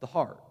the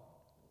heart.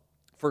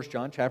 1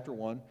 John chapter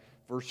 1,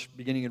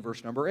 beginning in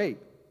verse number 8.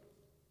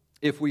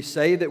 If we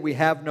say that we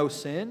have no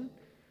sin,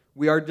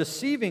 we are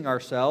deceiving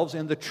ourselves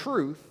and the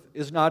truth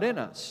is not in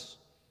us.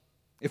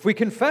 If we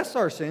confess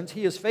our sins,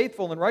 He is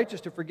faithful and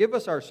righteous to forgive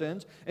us our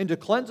sins and to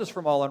cleanse us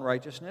from all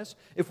unrighteousness.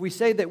 If we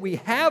say that we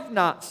have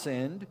not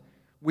sinned,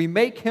 we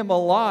make Him a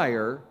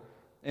liar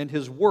and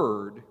His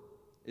word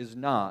is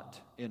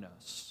not in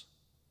us.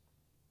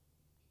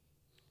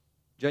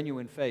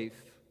 Genuine faith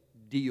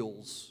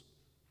deals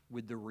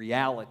with the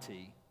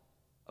reality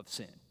of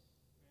sin.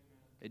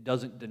 It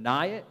doesn't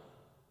deny it,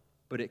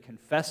 but it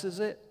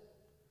confesses it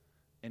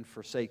and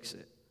forsakes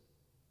it.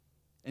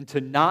 And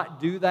to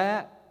not do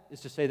that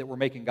is to say that we're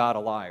making God a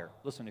liar.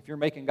 Listen, if you're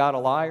making God a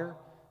liar,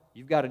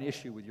 you've got an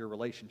issue with your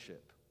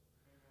relationship.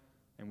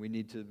 And we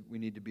need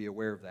to be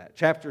aware of that.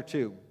 Chapter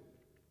 2,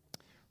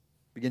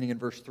 beginning in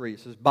verse 3, it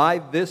says, by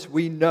this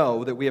we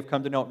know that we have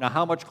come to know Him. Now,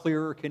 how much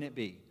clearer can it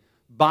be?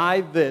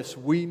 By this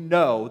we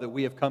know that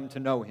we have come to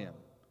know Him,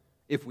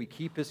 if we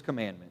keep His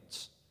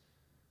commandments.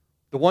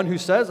 The one who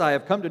says, I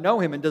have come to know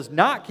Him, and does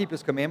not keep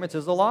His commandments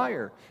is a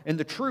liar, and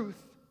the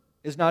truth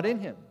is not in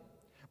him.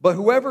 But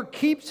whoever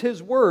keeps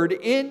His word,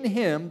 in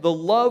him the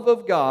love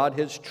of God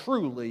has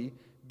truly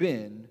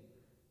been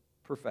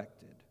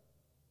perfected.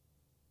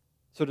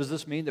 So does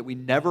this mean that we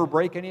never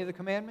break any of the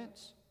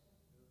commandments?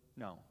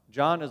 No.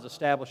 John is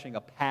establishing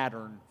a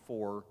pattern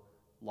for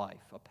life,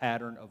 a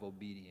pattern of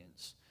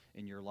obedience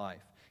in your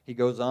life. He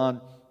goes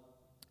on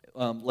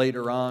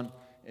later on,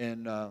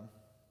 and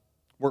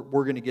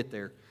we're going to get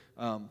there.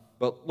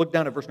 But look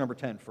down at verse number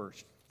 10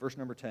 first. Verse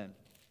number 10,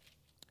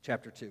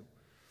 chapter 2.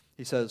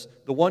 He says,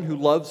 the one who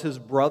loves his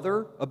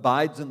brother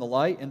abides in the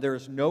light, and there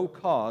is no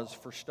cause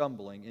for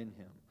stumbling in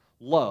him.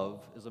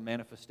 Love is a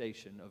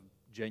manifestation of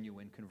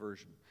genuine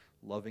conversion,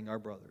 loving our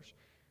brothers.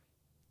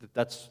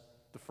 That's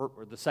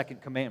the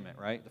second commandment,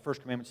 right? The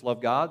first commandment's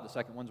love God. The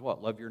second one's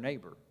what? Love your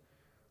neighbor,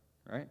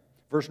 right?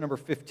 Verse number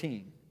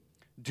 15.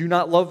 Do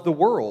not love the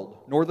world,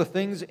 nor the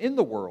things in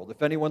the world.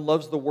 If anyone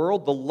loves the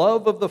world, the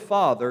love of the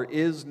Father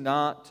is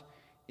not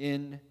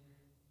in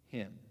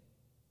him.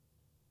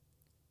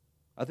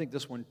 I think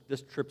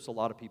this trips a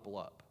lot of people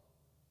up,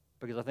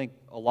 because I think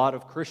a lot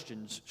of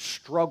Christians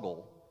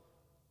struggle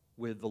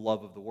with the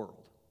love of the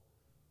world.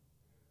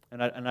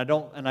 And I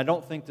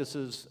don't think this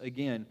is,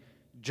 again,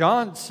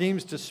 John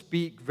seems to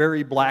speak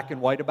very black and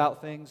white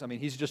about things. I mean,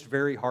 he's just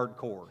very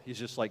hardcore. He's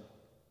just like,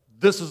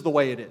 this is the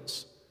way it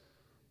is.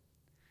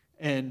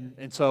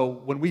 And so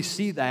when we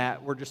see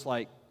that, we're just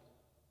like,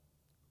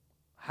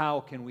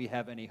 how can we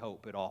have any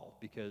hope at all?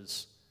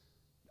 Because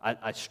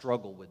I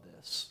struggle with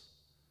this.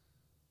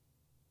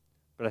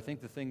 But I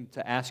think the thing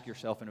to ask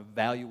yourself in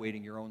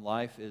evaluating your own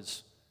life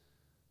is,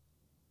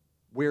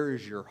 where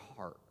is your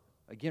heart?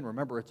 Again,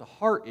 remember, it's a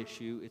heart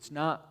issue. It's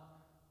not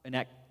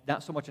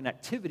so much an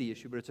activity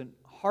issue, but it's a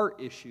heart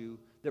issue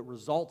that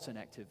results in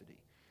activity.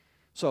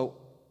 So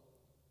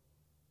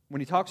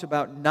when he talks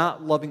about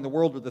not loving the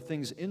world or the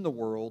things in the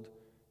world,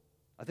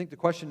 I think the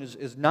question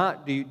is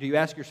not, do you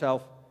ask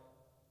yourself,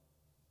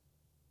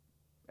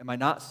 am I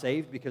not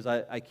saved because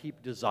I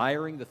keep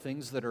desiring the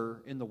things that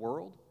are in the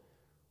world?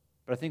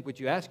 But I think what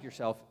you ask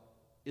yourself,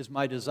 is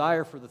my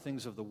desire for the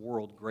things of the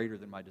world greater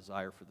than my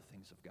desire for the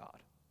things of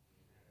God?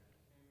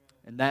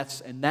 And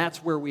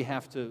that's where we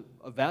have to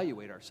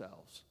evaluate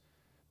ourselves.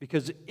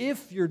 Because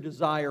if your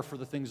desire for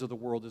the things of the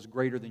world is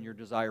greater than your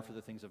desire for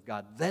the things of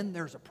God, then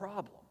there's a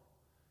problem.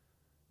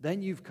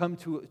 Then you've come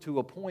to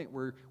a point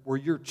where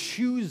you're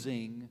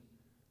choosing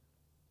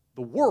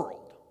the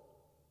world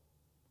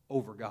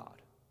over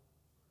God.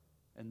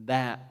 And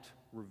that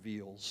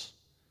reveals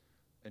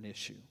an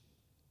issue.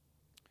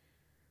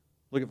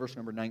 Look at verse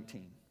number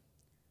 19.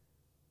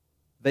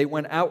 They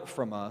went out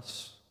from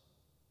us,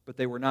 but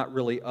they were not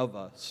really of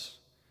us.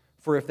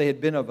 For if they had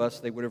been of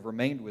us, they would have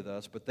remained with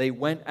us. But they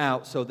went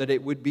out so that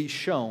it would be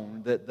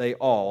shown that they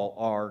all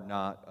are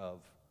not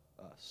of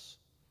us.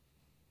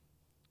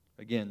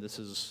 Again,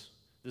 this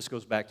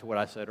goes back to what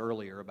I said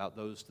earlier about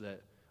those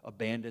that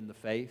abandon the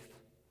faith.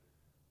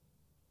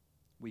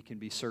 We can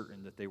be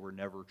certain that they were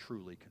never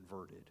truly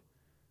converted.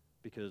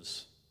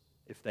 Because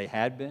if they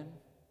had been,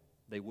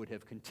 they would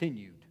have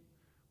continued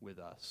with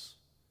us.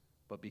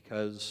 But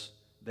because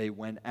they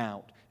went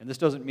out. And this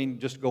doesn't mean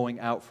just going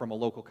out from a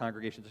local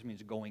congregation. This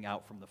means going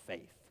out from the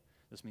faith.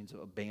 This means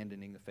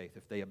abandoning the faith.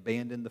 If they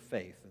abandon the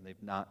faith, then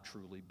they've not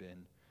truly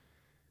been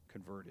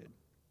converted.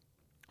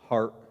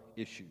 Heart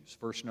issues.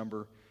 Verse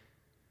number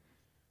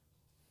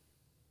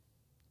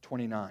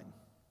 29,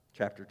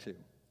 chapter 2.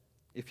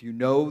 If you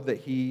know that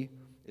he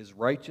is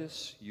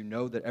righteous, you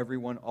know that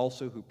everyone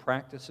also who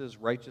practices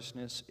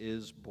righteousness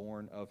is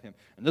born of him.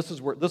 And this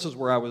is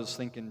where I was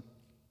thinking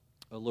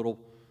a little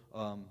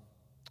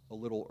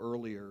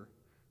earlier.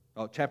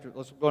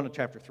 Let's go on to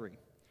chapter 3,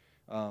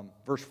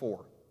 verse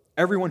 4.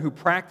 Everyone who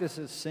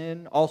practices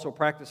sin also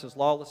practices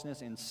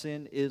lawlessness, and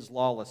sin is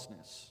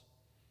lawlessness.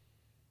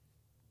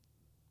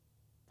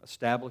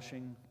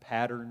 Establishing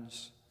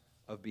patterns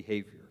of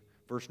behavior.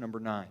 Verse number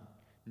 9.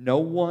 No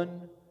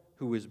one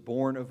who is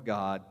born of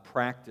God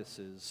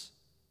practices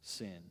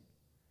sin,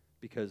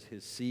 because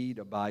his seed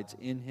abides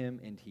in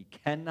him, and he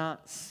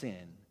cannot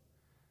sin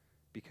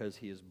because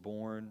he is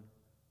born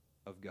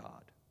of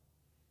God.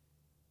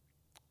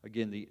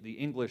 Again, the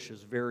English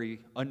is very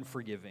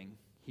unforgiving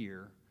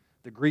here.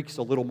 The Greek's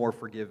a little more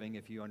forgiving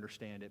if you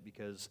understand it,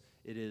 because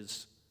it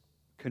is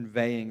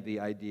conveying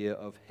the idea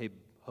of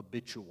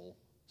habitual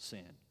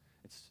sin.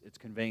 It's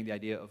conveying the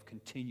idea of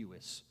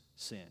continuous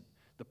sin,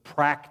 the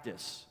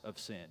practice of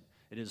sin.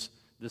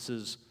 This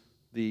is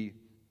the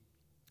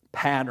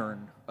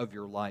pattern of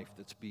your life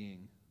that's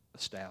being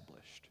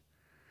established.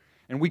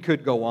 And we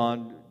could go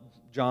on.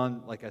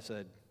 John, like I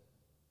said,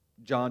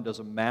 John does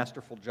a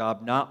masterful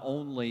job not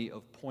only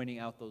of pointing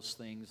out those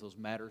things, those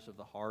matters of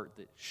the heart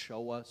that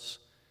show us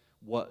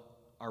what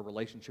our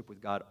relationship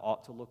with God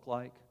ought to look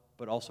like,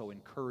 but also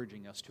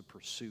encouraging us to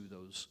pursue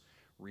those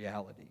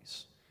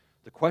realities.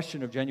 The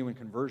question of genuine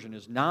conversion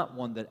is not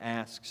one that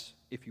asks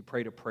if you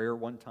prayed a prayer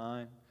one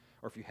time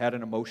or if you had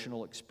an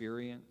emotional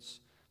experience.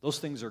 Those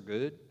things are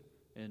good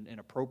and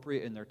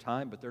appropriate in their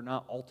time, but they're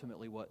not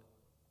ultimately what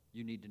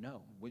you need to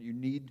know. What you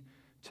need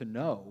to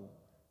know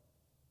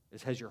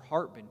is, has your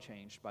heart been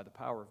changed by the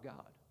power of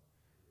God?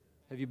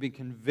 Have you been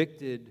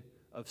convicted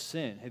of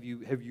sin? Have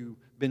you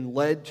been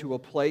led to a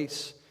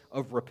place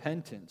of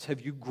repentance?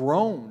 Have you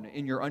grown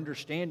in your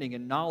understanding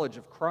and knowledge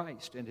of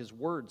Christ and His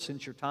Word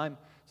since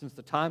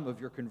the time of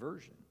your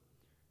conversion?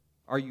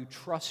 Are you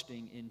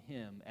trusting in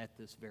Him at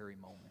this very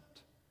moment?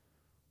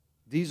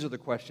 These are the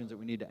questions that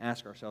we need to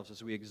ask ourselves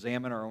as we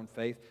examine our own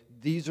faith.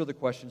 These are the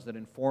questions that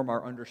inform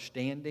our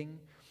understanding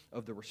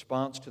of the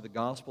response to the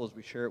gospel as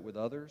we share it with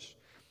others.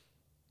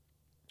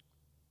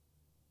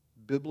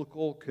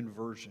 Biblical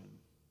conversion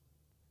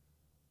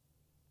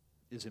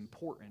is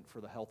important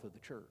for the health of the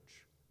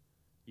church.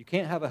 You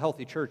can't have a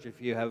healthy church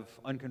if you have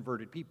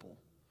unconverted people.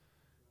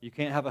 You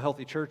can't have a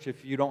healthy church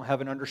if you don't have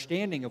an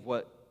understanding of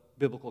what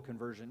biblical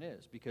conversion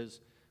is.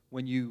 Because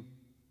when you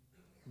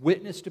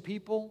witness to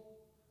people,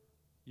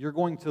 you're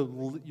going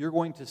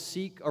to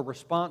seek a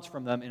response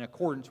from them in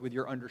accordance with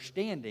your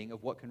understanding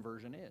of what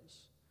conversion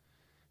is.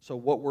 So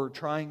what we're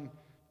trying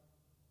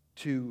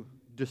to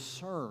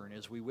discern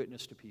as we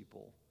witness to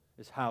people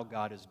is how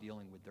God is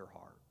dealing with their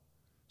heart,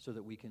 so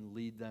that we can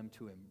lead them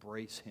to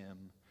embrace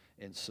Him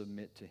and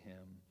submit to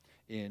Him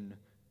in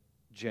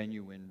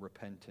genuine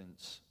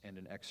repentance and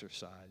an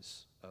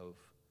exercise of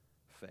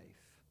faith.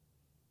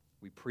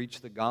 We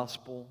preach the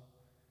gospel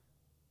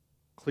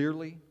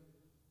clearly,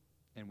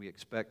 and we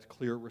expect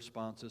clear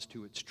responses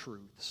to its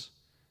truths,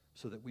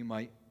 so that we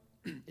might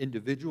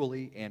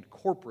individually and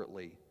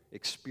corporately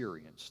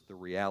experience the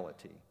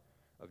reality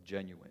of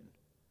genuine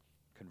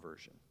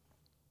conversion.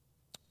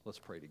 Let's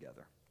pray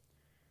together.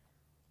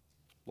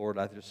 Lord,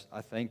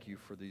 I thank you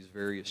for these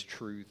various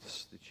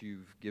truths that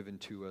you've given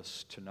to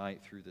us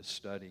tonight through this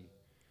study.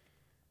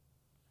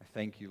 I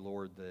thank you,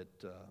 Lord,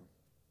 that,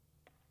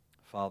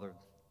 Father,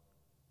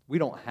 we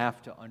don't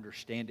have to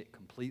understand it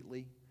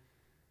completely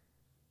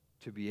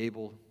to be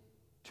able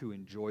to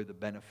enjoy the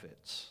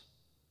benefits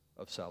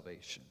of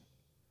salvation.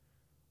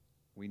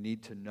 We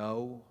need to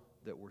know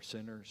that we're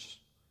sinners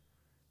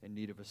in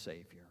need of a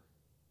Savior,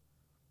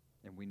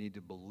 and we need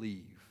to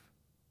believe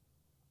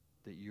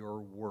that your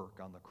work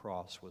on the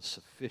cross was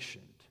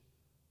sufficient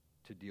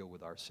to deal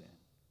with our sin.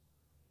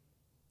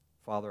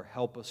 Father,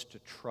 help us to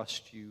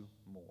trust you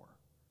more.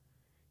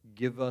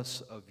 Give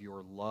us of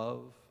your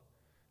love,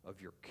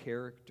 of your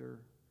character,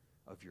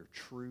 of your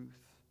truth,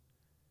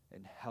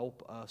 and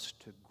help us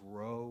to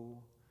grow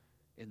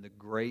in the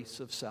grace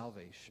of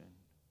salvation,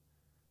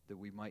 that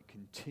we might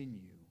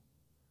continue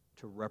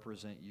to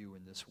represent you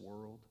in this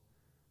world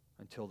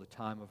until the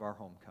time of our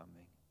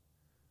homecoming.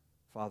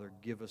 Father,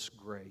 give us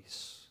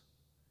grace.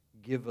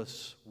 Give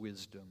us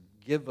wisdom.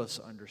 Give us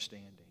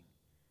understanding.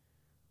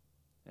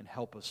 And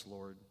help us,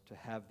 Lord, to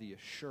have the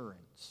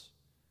assurance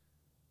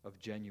of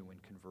genuine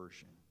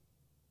conversion.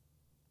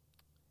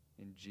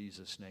 In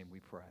Jesus' name we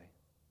pray.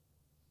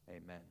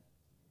 Amen.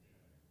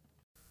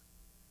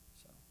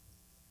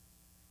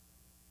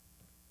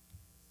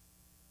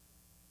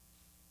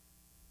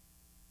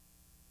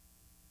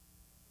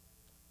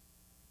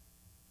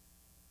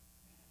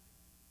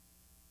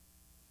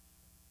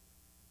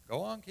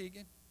 Go on,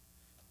 Keegan.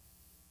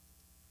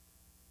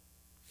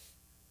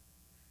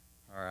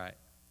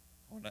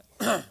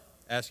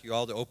 ask you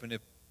all to open up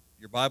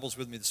your Bibles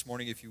with me this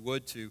morning, if you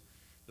would, to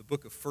the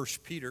book of 1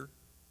 Peter.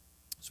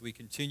 As we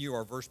continue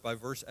our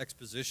verse-by-verse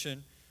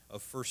exposition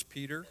of 1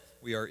 Peter,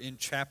 we are in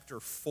chapter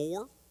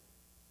 4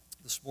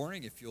 this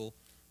morning. If you'll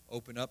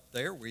open up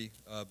there, we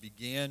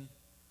began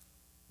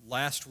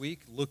last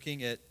week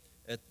looking at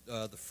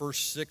the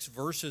first 6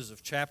 verses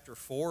of chapter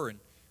 4, and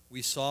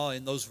we saw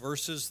in those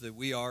verses that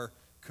we are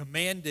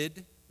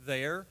commanded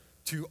there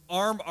to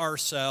arm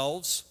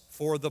ourselves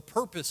for the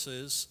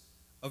purposes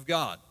of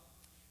God.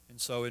 And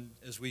so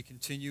as we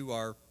continue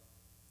our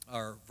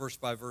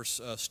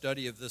verse-by-verse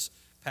study of this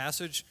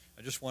passage,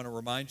 I just want to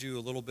remind you a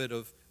little bit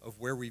of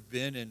where we've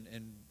been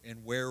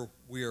and where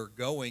we are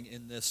going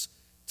in this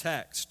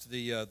text.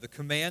 The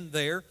command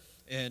there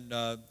in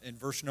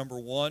verse number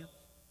 1,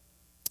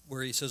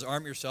 where he says,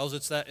 arm yourselves,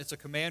 it's a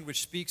command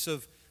which speaks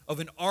of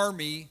an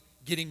army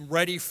getting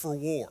ready for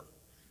war.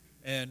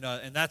 And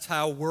that's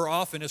how we're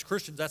often, as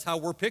Christians, that's how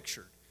we're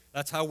pictured.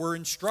 That's how we're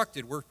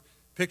instructed. We're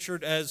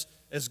pictured as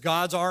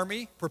God's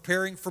army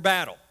preparing for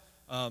battle.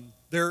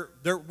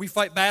 We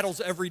fight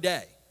battles every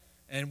day.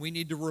 And we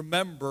need to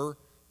remember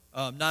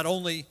not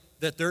only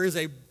that there is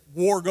a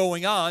war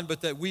going on,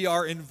 but that we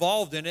are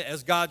involved in it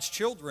as God's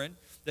children,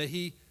 that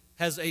He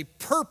has a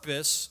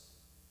purpose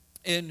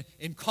in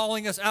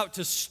calling us out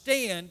to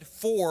stand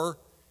for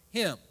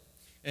Him.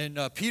 And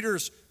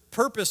Peter's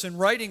purpose in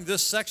writing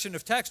this section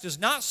of text is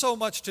not so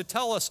much to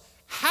tell us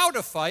how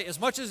to fight as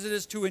much as it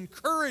is to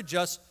encourage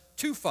us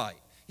to fight.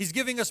 He's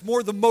giving us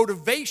more the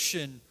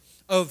motivation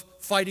of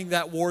fighting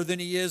that war than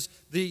he is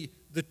the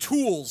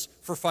tools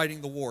for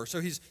fighting the war.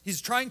 So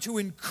he's trying to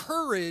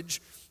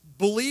encourage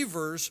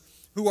believers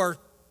who are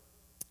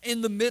in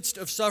the midst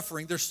of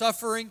suffering. They're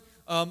suffering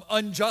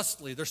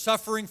unjustly. They're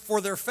suffering for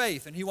their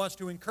faith, and he wants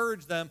to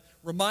encourage them,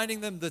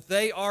 reminding them that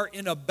they are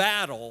in a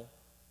battle,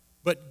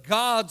 but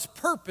God's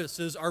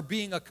purposes are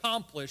being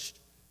accomplished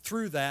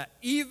through that,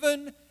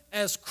 even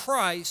as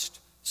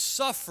Christ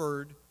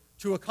suffered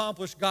to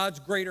accomplish God's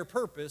greater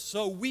purpose.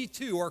 So we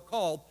too are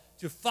called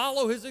to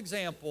follow his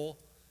example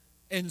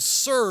and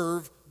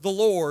serve the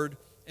Lord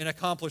and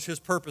accomplish his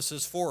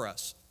purposes for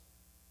us.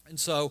 And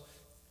so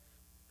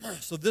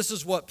this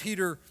is what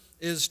Peter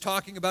is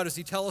talking about as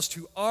he tells us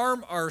to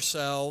arm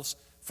ourselves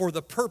for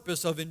the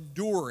purpose of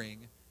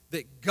enduring,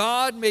 that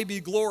God may be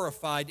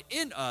glorified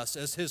in us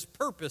as his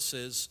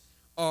purposes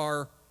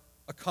are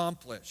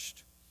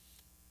accomplished.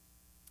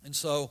 And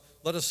so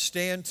let us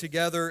stand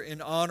together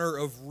in honor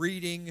of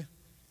reading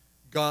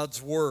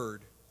God's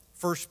word.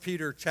 1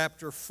 Peter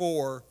chapter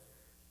 4,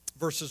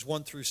 verses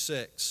 1 through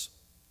 6.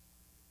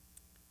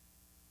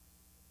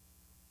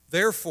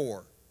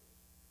 Therefore,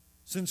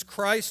 since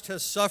Christ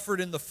has suffered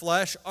in the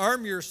flesh,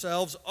 arm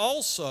yourselves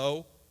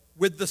also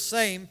with the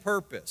same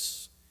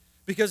purpose.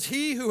 Because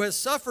he who has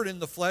suffered in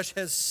the flesh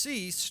has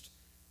ceased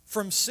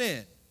from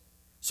sin,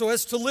 so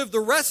as to live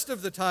the rest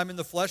of the time in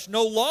the flesh,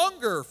 no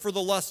longer for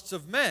the lusts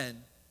of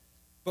men,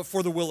 but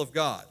for the will of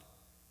God.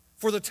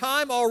 For the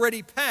time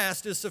already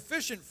past is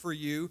sufficient for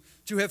you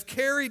to have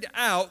carried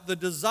out the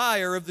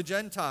desire of the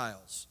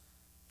Gentiles,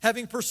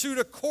 having pursued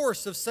a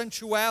course of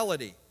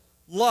sensuality,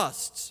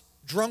 lusts,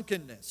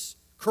 drunkenness,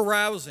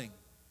 carousing,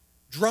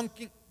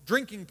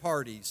 drinking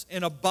parties,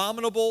 and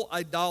abominable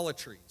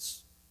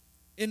idolatries.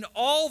 In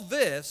all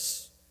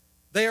this,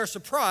 they are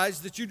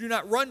surprised that you do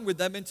not run with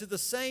them into the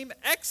same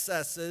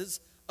excesses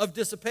of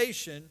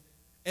dissipation,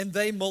 and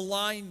they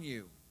malign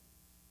you.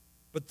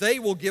 But they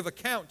will give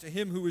account to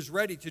him who is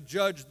ready to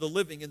judge the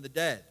living and the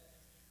dead.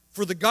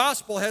 For the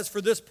gospel has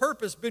for this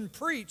purpose been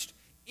preached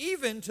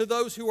even to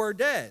those who are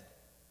dead,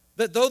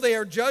 that though they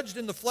are judged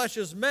in the flesh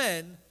as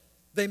men,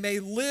 they may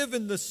live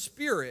in the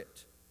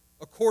Spirit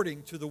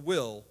according to the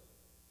will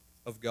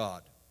of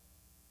God.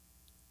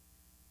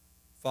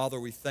 Father,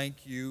 we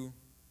thank you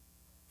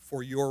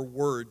for your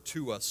word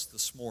to us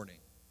this morning.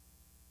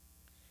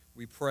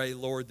 We pray,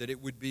 Lord, that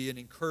it would be an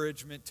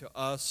encouragement to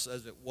us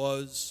as it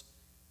was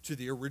to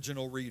the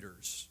original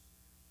readers.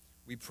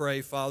 We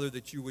pray, Father,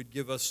 that you would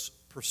give us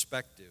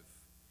perspective,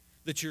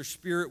 that your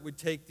Spirit would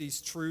take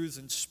these truths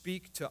and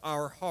speak to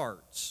our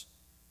hearts,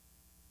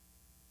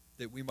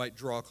 that we might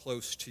draw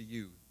close to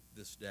you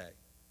this day.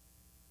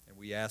 And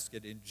we ask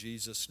it in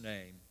Jesus'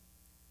 name.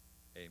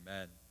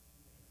 Amen.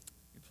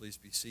 You please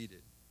be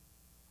seated.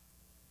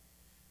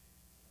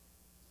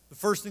 The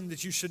first thing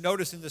that you should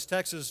notice in this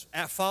text is,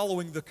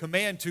 following the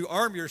command to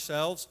arm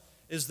yourselves,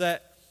 is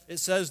that it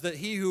says that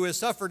he who has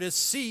suffered has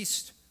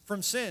ceased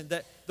from sin.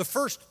 That the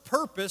first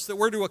purpose that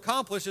we're to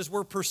accomplish is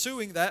we're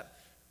pursuing that,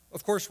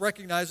 of course,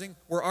 recognizing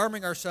we're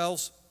arming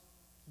ourselves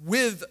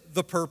with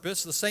the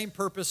purpose, the same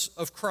purpose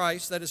of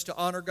Christ, that is to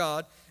honor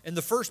God. And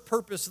the first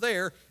purpose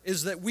there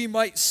is that we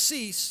might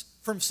cease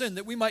from sin,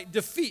 that we might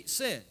defeat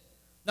sin.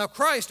 Now,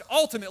 Christ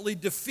ultimately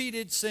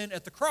defeated sin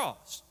at the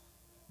cross.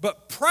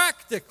 But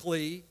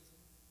practically,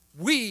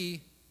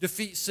 we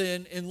defeat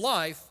sin in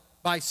life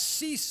by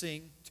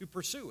ceasing to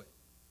pursue it.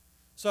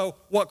 So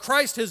what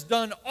Christ has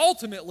done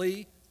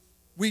ultimately,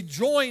 we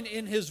join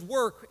in his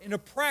work in a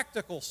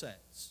practical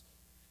sense.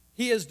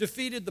 He has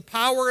defeated the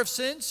power of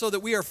sin so that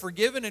we are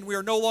forgiven and we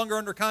are no longer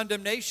under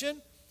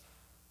condemnation.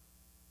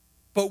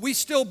 But we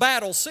still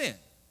battle sin.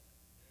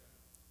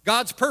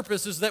 God's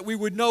purpose is that we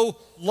would no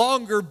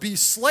longer be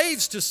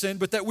slaves to sin,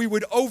 but that we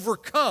would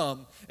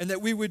overcome and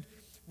that we would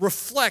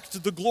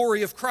reflect the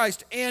glory of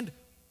Christ and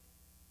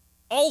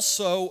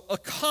also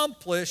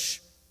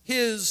accomplish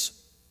His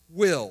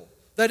will.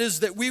 That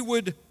is, that we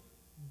would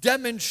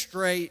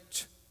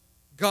demonstrate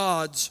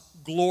God's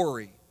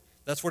glory.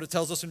 That's what it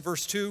tells us in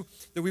verse 2,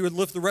 that we would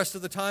live the rest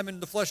of the time in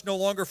the flesh no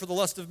longer for the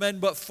lust of men,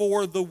 but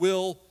for the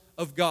will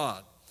of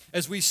God.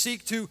 As we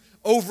seek to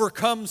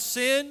overcome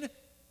sin,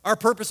 our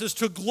purpose is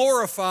to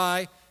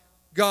glorify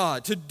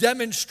God, to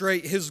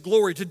demonstrate His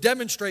glory, to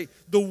demonstrate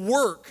the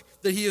work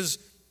that He has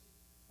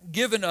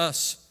given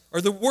us,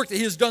 or the work that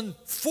He has done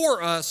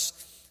for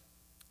us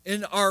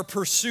in our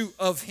pursuit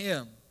of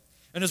Him.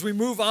 And as we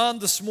move on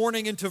this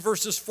morning into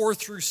verses 4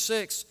 through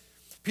 6,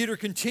 Peter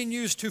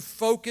continues to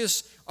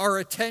focus our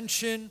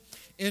attention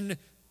in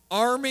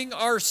arming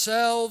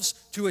ourselves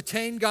to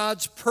attain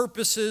God's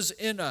purposes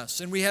in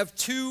us. And we have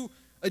two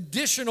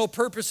additional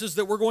purposes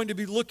that we're going to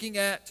be looking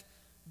at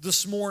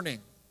this morning.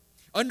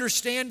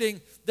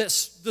 Understanding that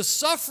the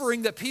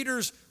suffering that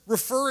Peter's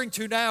referring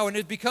to now, and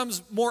it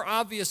becomes more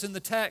obvious in the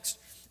text,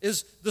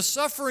 is the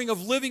suffering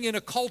of living in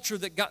a culture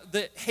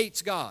that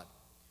hates God.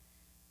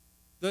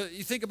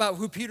 You think about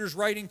who Peter's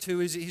writing to.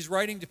 He's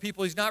writing to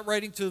people. He's not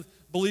writing to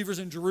believers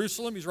in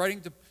Jerusalem. He's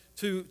writing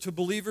to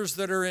believers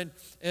that are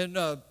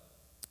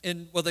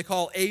in what they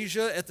call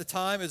Asia at the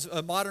time, as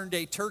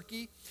modern-day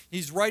Turkey.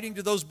 He's writing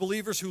to those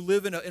believers who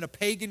live in a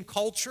pagan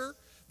culture.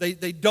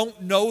 They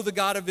don't know the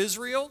God of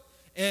Israel.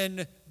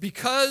 And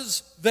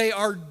because they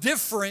are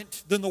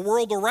different than the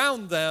world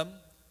around them,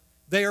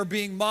 they are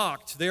being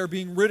mocked. They are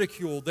being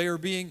ridiculed. They are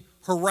being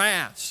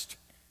harassed.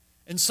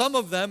 And some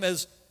of them,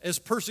 as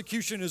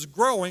persecution is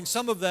growing,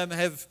 some of them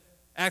have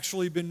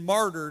actually been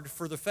martyred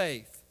for the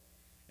faith.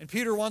 And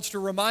Peter wants to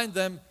remind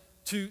them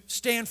to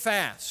stand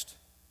fast,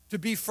 to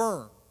be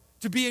firm,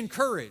 to be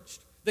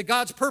encouraged, that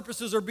God's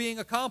purposes are being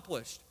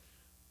accomplished.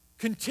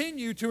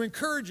 Continue to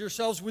encourage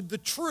yourselves with the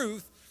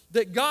truth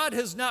that God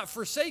has not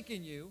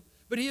forsaken you,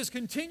 but He is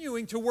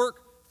continuing to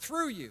work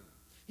through you.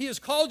 He has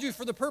called you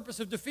for the purpose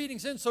of defeating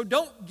sin, so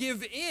don't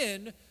give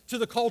in to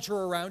the culture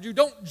around you.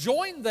 Don't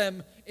join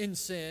them in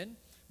sin,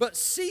 but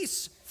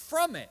cease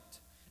from it.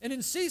 And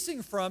in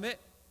ceasing from it,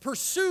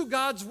 pursue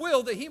God's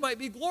will that He might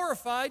be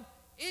glorified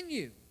in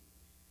you.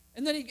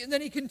 And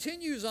then he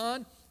continues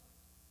on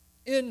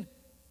in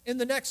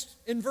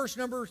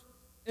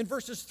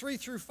verses 3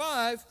 through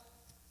 5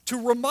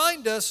 to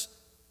remind us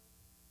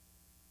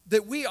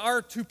that we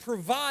are to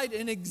provide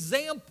an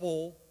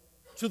example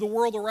to the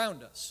world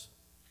around us.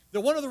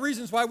 That one of the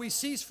reasons why we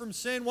cease from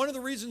sin, one of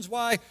the reasons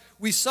why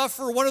we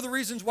suffer, one of the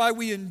reasons why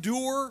we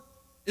endure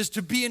is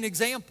to be an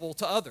example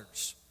to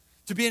others.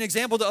 To be an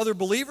example to other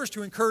believers,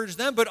 to encourage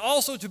them, but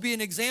also to be an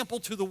example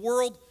to the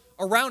world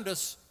around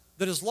us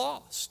that is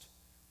lost.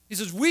 He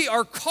says, we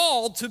are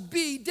called to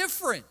be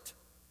different.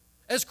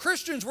 As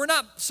Christians, we're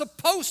not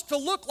supposed to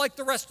look like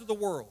the rest of the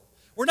world.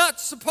 We're not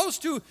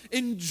supposed to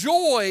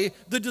enjoy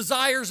the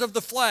desires of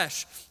the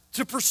flesh,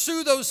 to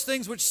pursue those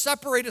things which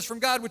separate us from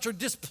God, which are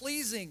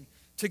displeasing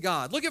to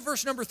God. Look at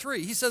verse number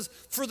 3. He says,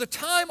 for the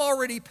time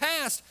already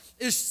past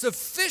is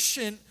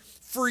sufficient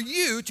for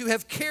you to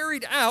have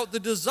carried out the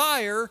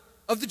desire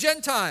of the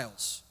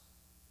Gentiles,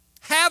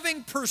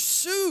 having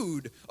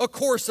pursued a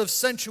course of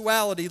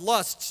sensuality,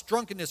 lusts,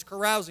 drunkenness,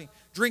 carousing,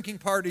 drinking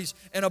parties,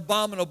 and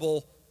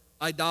abominable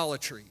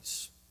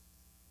idolatries.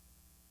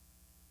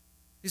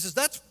 He says,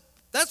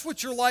 that's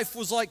what your life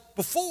was like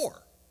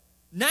before.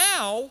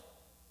 Now,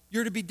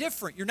 you're to be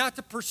different. You're not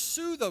to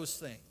pursue those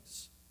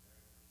things.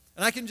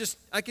 And I can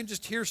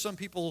just hear some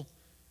people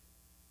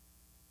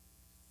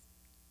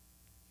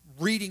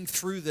reading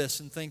through this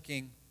and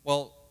thinking,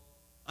 well,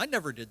 I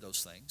never did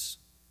those things.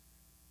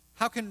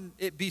 How can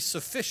it be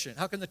sufficient?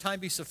 How can the time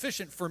be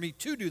sufficient for me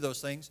to do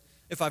those things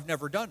if I've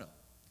never done them?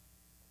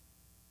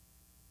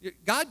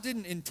 God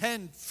didn't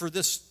intend for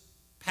this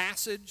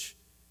passage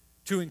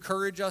to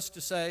encourage us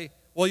to say,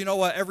 well, you know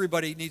what,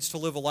 everybody needs to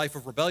live a life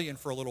of rebellion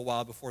for a little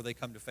while before they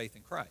come to faith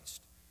in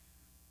Christ.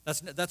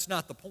 That's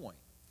not the point.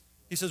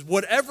 He says,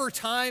 whatever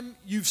time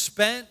you've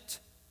spent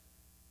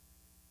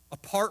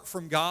apart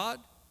from God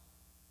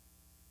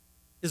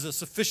is a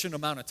sufficient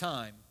amount of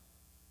time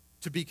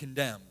to be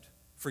condemned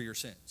for your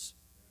sins.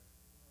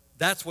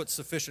 That's what's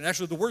sufficient.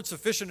 Actually, the word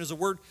sufficient is a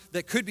word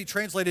that could be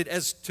translated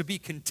as to be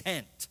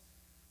content.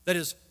 That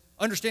is,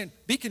 understand,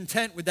 be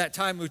content with that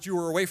time which you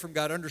were away from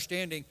God,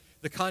 understanding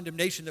the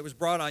condemnation that was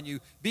brought on you.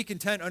 Be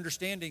content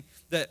understanding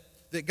that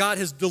God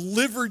has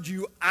delivered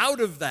you out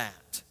of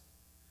that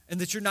and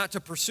that you're not to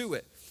pursue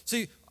it.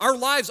 See, our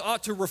lives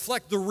ought to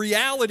reflect the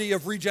reality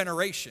of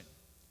regeneration.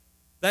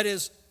 That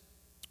is,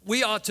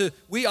 we ought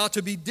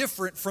to be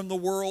different from the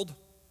world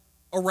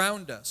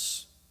around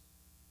us.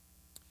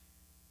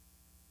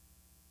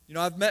 You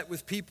know, I've met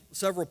with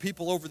several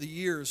people over the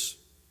years,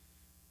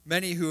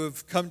 many who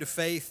have come to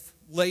faith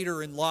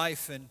later in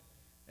life,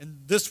 And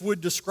this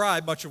would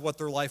describe much of what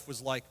their life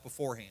was like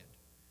beforehand.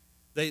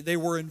 They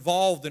were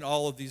involved in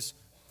all of these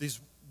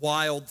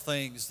wild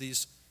things,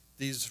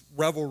 these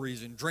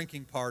revelries and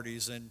drinking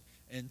parties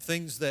and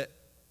things that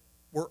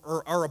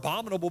are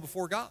abominable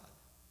before God.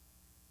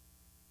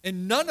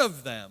 And none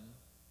of them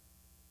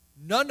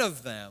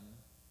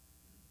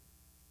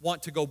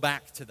want to go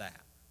back to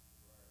that.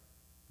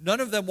 None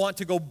of them want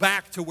to go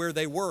back to where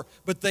they were,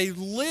 but they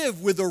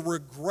live with a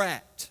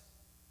regret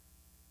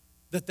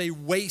that they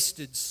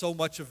wasted so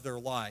much of their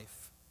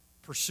life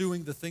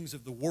pursuing the things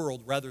of the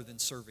world rather than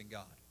serving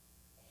God.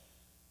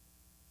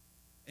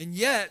 And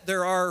yet,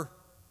 there are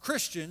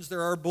Christians,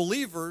 there are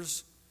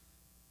believers,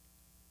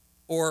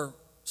 or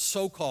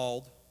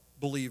so-called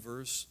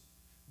believers,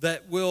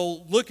 that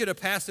will look at a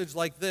passage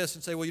like this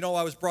and say, well, you know,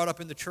 I was brought up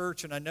in the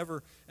church and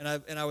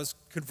I was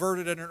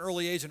converted at an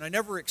early age and I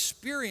never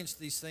experienced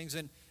these things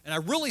and I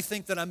really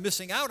think that I'm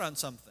missing out on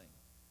something.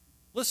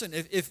 Listen,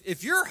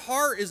 if your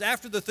heart is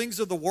after the things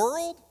of the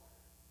world,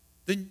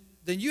 then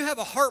you have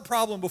a heart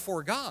problem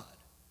before God.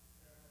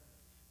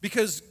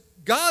 Because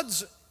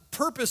God's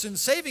purpose in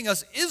saving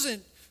us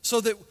isn't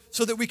so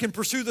that we can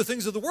pursue the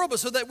things of the world, but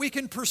so that we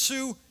can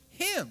pursue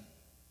Him.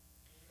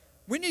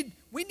 We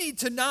need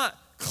to not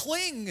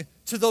cling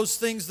to those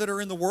things that are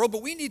in the world,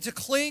 but we need to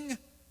cling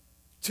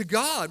to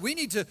God. We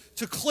need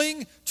to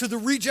cling to the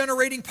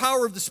regenerating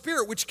power of the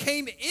Spirit, which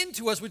came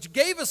into us, which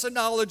gave us a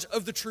knowledge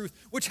of the truth,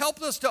 which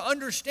helped us to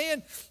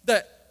understand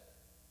that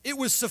it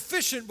was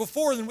sufficient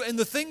before, and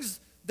the things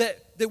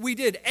that we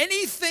did.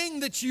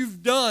 Anything that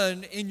you've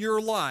done in your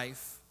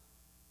life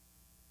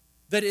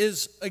that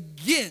is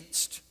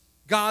against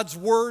God's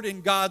word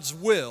and God's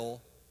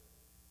will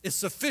is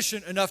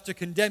sufficient enough to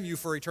condemn you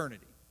for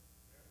eternity.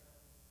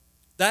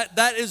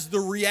 That is the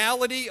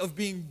reality of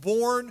being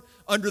born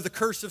under the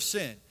curse of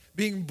sin.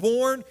 Being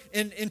born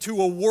into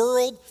a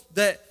world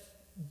that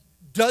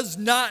does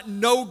not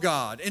know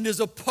God and is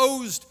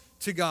opposed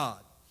to God.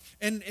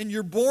 And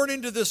you're born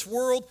into this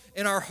world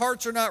and our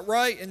hearts are not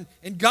right.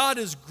 And God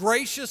is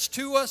gracious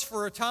to us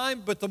for a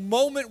time, but the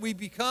moment we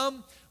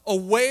become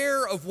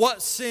aware of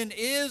what sin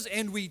is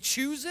and we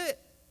choose it,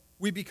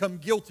 we become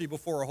guilty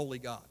before a holy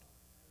God.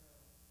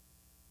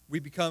 We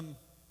become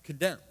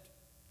condemned.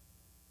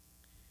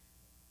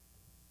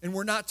 And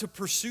we're not to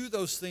pursue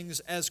those things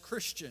as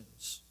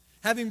Christians.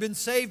 Having been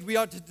saved, we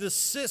ought to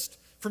desist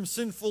from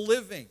sinful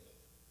living.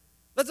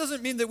 That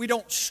doesn't mean that we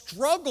don't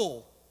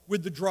struggle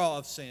with the draw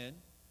of sin.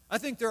 I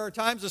think there are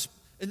times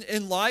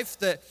in life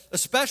that,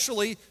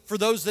 especially for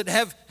those that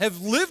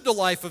have lived a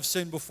life of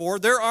sin before,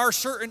 there are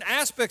certain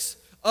aspects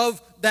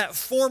of that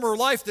former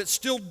life that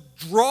still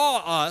draw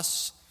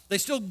us. They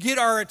still get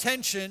our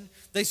attention.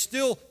 They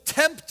still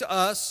tempt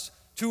us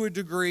to a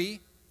degree.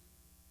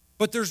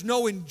 But there's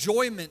no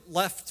enjoyment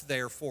left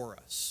there for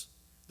us.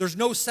 There's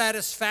no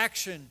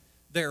satisfaction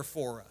there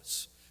for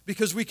us.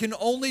 Because we can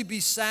only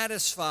be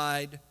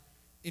satisfied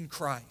in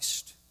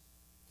Christ.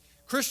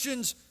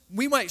 Christians,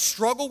 we might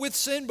struggle with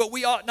sin, but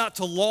we ought not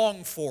to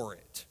long for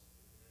it.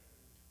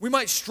 We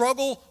might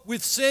struggle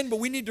with sin, but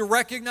we need to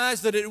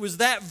recognize that it was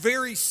that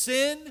very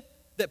sin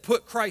that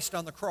put Christ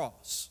on the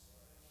cross.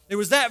 It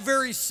was that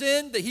very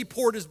sin that He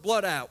poured His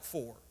blood out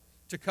for,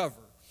 to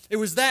cover. It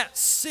was that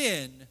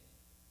sin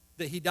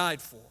that He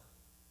died for.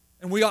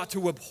 And we ought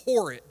to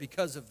abhor it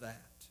because of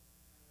that.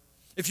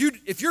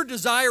 If your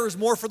desire is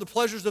more for the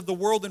pleasures of the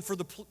world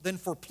than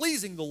for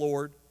pleasing the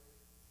Lord,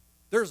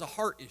 there's a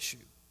heart issue.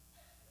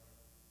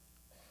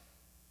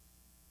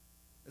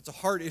 It's a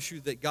heart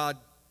issue that God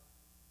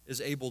is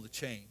able to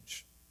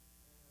change.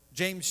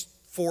 James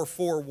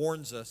 4:4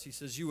 warns us. He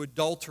says, "You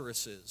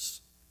adulteresses,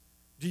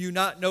 do you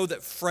not know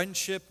that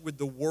friendship with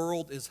the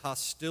world is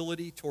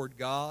hostility toward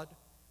God?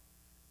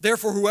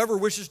 Therefore, whoever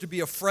wishes to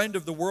be a friend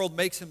of the world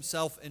makes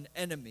himself an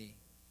enemy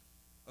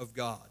of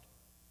God."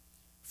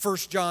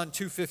 1 John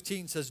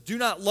 2:15 says, "Do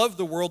not love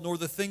the world nor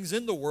the things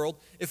in the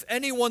world. If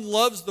anyone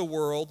loves the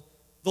world,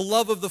 the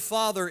love of the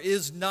Father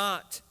is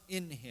not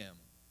in him."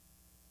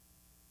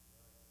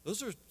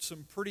 Those are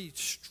some pretty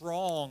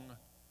strong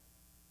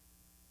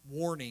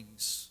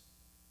warnings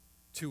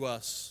to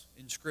us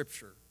in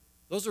Scripture.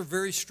 Those are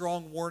very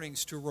strong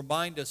warnings to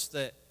remind us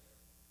that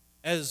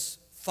as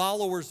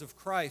followers of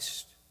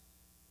Christ,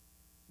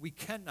 we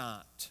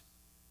cannot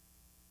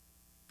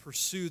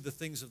pursue the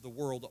things of the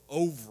world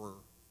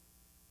over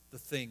the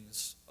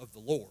things of the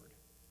Lord.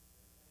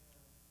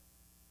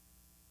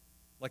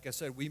 Like I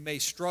said, we may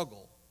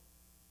struggle,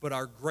 but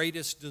our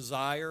greatest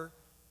desire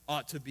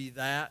ought to be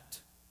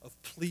that of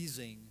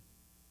pleasing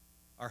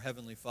our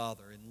Heavenly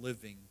Father and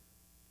living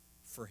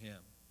for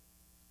Him.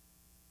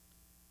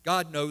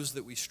 God knows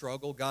that we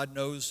struggle. God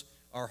knows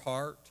our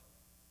heart.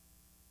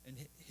 And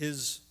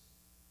His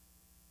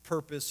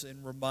purpose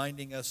in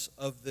reminding us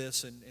of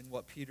this and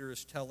what Peter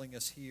is telling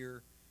us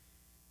here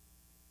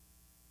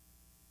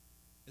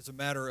is a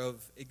matter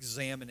of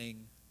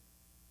examining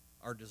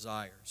our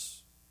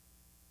desires.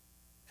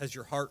 Has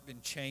your heart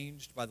been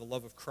changed by the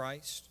love of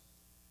Christ,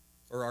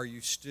 or are you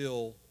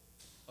still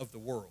of the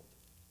world?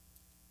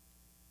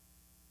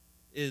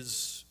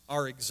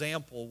 our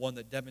example one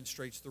that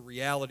demonstrates the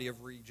reality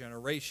of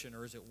regeneration,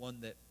 or is it one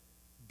that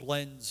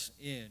blends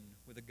in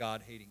with a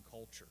God-hating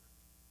culture?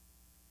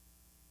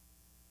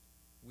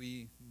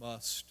 We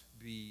must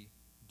be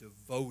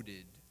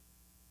devoted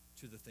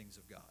to the things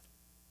of God.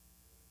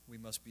 We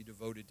must be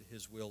devoted to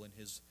His will and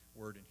His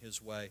word and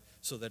His way,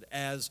 so that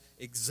as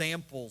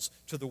examples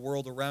to the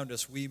world around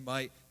us, we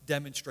might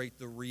demonstrate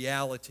the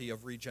reality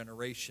of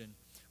regeneration,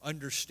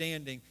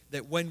 understanding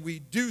that when we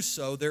do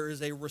so, there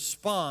is a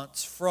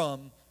response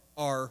from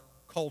our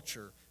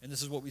culture. And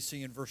this is what we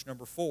see in verse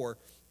number 4.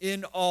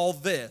 In all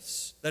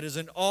this, that is,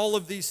 in all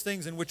of these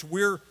things in which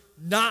we're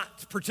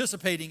not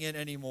participating in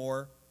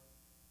anymore,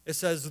 it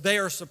says, they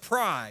are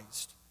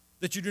surprised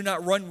that you do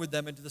not run with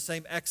them into the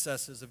same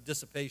excesses of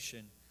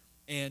dissipation,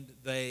 and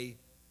they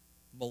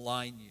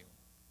malign you.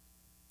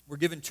 We're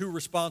given two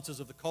responses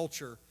of the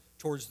culture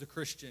towards the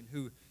Christian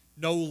who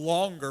no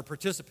longer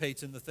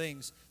participates in the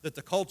things that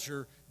the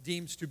culture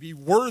deems to be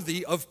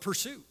worthy of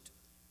pursuit.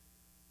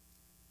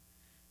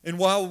 And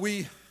while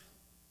we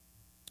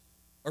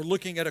are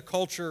looking at a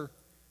culture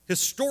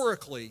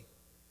historically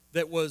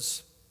that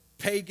was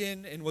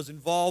pagan and was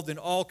involved in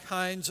all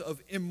kinds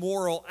of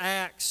immoral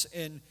acts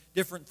and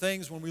different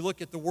things, when we look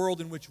at the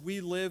world in which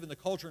we live and the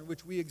culture in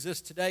which we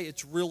exist today,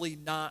 it's really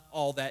not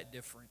all that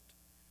different.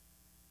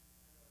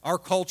 Our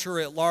culture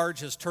at large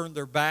has turned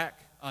their back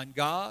on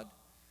God.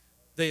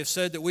 They have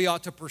said that we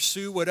ought to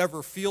pursue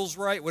whatever feels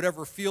right,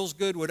 whatever feels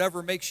good,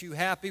 whatever makes you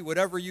happy,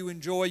 whatever you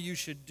enjoy, you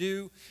should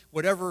do.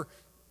 Whatever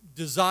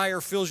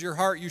desire fills your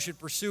heart, you should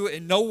pursue it.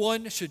 And no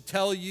one should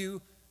tell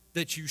you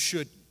that you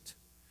shouldn't.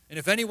 And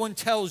if anyone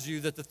tells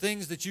you that the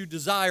things that you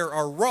desire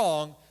are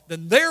wrong,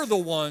 then they're the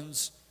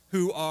ones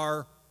who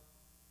are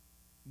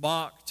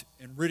mocked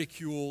and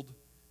ridiculed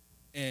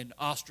and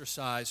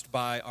ostracized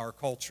by our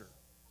culture.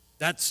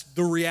 That's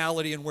the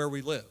reality and where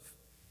we live.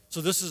 So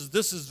this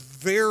is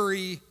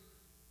very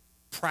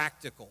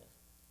practical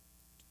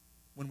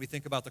when we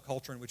think about the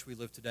culture in which we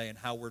live today and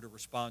how we're to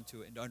respond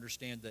to it, and to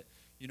understand that,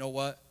 you know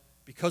what,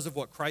 because of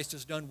what Christ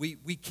has done, we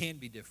can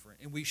be different,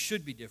 and we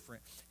should be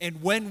different.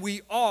 And when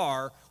we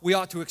are, we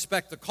ought to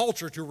expect the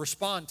culture to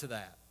respond to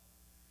that.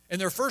 And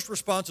their first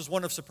response is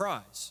one of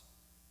surprise.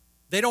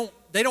 They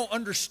don't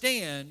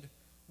understand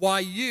why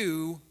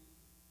you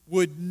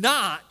would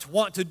not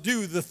want to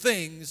do the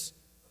things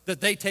that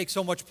they take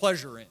so much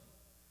pleasure in.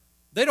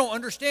 They don't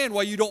understand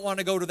why you don't want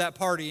to go to that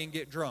party and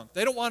get drunk.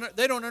 They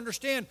don't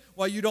understand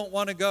why you don't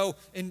want to go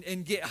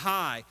and get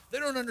high. They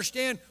don't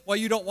understand why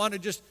you don't want to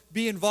just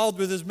be involved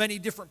with as many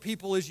different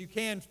people as you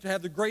can to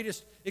have the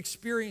greatest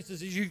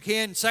experiences as you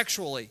can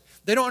sexually.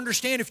 They don't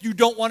understand if you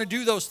don't want to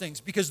do those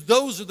things, because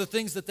those are the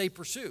things that they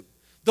pursue.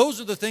 Those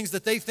are the things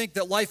that they think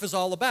that life is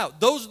all about.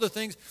 Those are the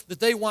things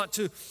that they want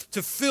to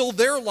fill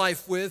their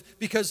life with,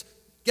 because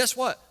guess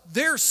what?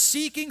 They're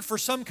seeking for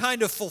some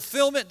kind of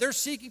fulfillment. They're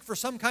seeking for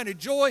some kind of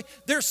joy.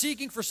 They're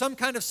seeking for some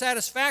kind of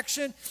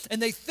satisfaction. And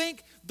they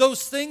think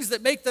those things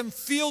that make them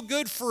feel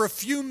good for a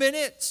few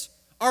minutes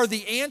are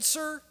the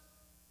answer.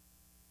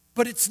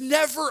 But it's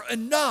never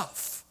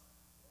enough.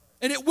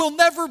 And it will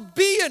never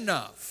be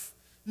enough.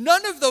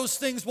 None of those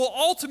things will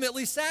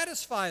ultimately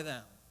satisfy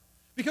them.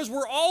 Because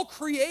we're all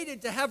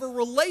created to have a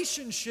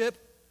relationship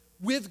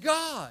with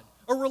God,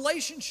 a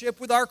relationship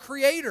with our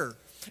Creator.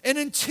 And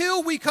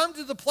until we come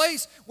to the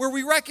place where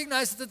we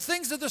recognize that the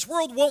things of this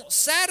world won't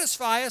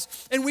satisfy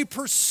us, and we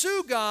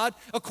pursue God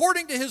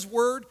according to His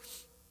Word,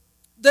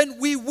 then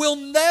we will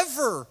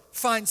never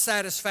find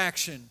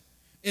satisfaction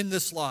in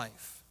this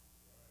life.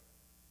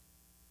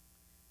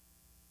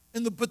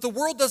 But the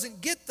world doesn't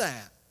get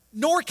that,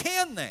 nor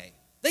can they.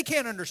 They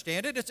can't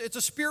understand it. It's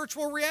a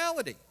spiritual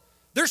reality.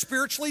 They're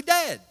spiritually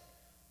dead.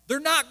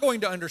 They're not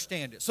going to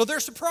understand it. So they're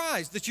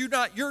surprised that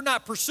you're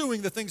not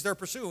pursuing the things they're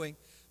pursuing,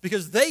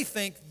 because they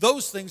think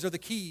those things are the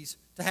keys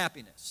to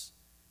happiness.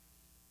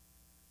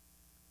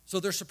 So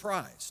they're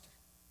surprised.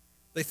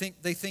 They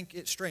think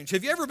it's strange.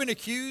 Have you ever been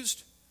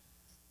accused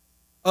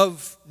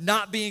of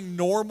not being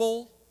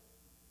normal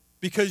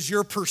because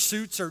your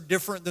pursuits are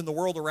different than the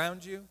world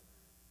around you?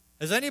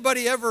 Has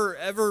anybody ever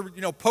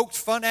poked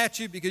fun at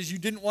you because you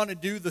didn't want to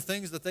do the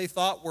things that they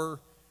thought were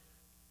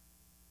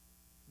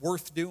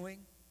worth doing?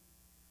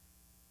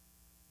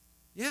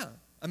 Yeah.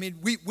 I mean,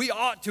 we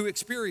ought to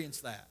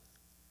experience that.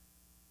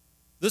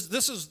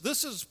 This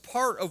is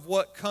part of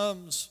what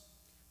comes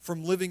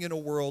from living in a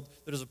world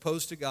that is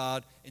opposed to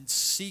God and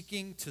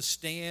seeking to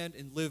stand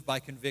and live by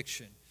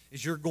conviction.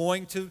 Is you're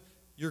going to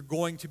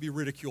be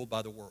ridiculed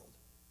by the world.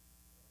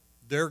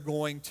 They're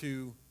going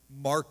to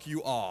mark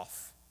you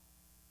off.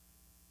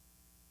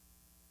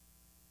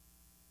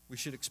 We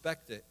should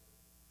expect it.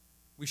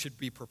 We should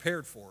be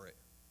prepared for it.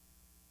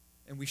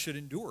 And we should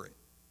endure it.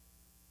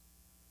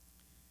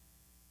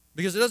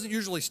 Because it doesn't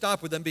usually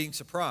stop with them being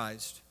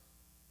surprised.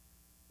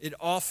 It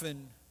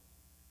often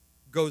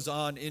goes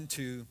on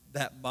into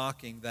that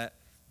mocking,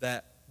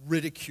 that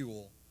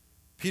ridicule.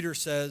 Peter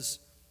says,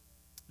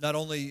 not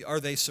only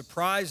are they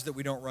surprised that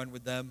we don't run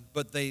with them,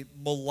 but they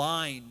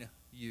malign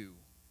you.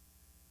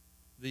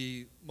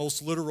 The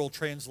most literal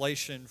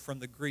translation from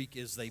the Greek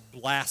is they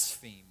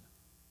blaspheme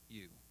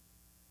you.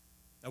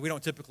 Now, we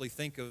don't typically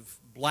think of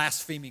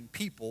blaspheming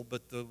people,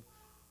 but the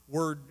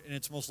word in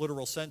its most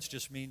literal sense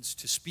just means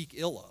to speak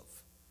ill of.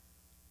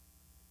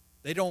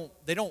 They don't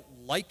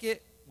like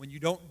it when you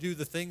don't do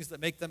the things that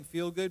make them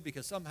feel good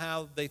because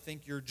somehow they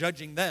think you're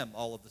judging them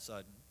all of a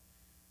sudden.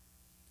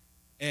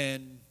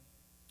 And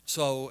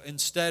so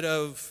instead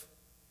of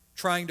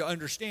trying to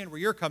understand where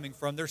you're coming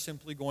from, they're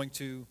simply going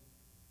to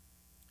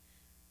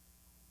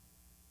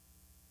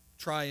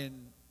try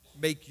and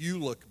make you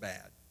look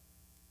bad.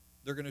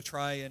 They're going to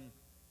try and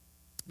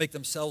make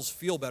themselves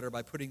feel better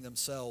by putting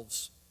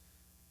themselves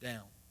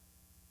down,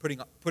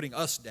 putting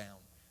us down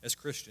as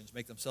Christians,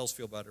 make themselves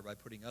feel better by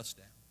putting us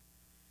down.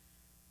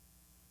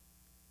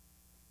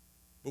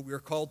 But we are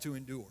called to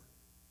endure,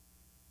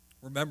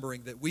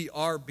 remembering that we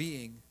are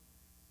being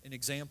an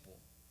example.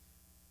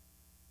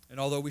 And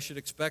although we should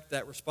expect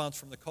that response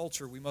from the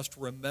culture, we must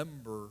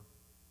remember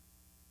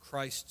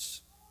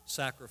Christ's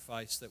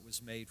sacrifice that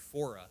was made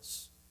for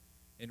us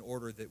in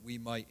order that we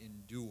might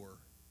endure.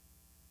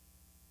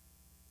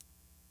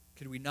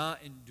 Can we not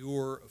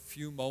endure a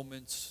few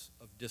moments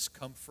of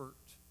discomfort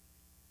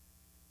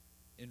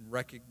in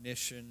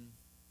recognition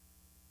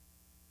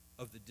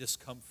of the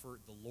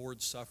discomfort the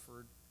Lord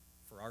suffered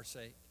for our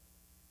sake?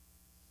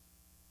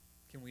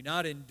 Can we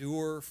not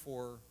endure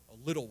for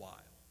a little while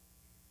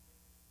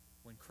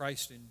when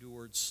Christ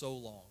endured so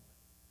long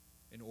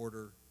in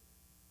order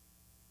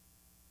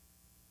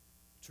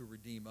to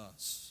redeem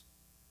us?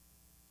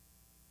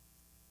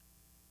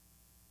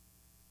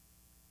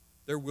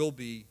 There will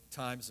be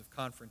times of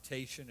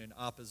confrontation and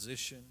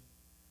opposition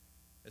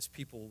as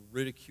people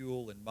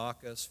ridicule and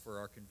mock us for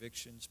our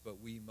convictions, but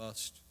we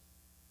must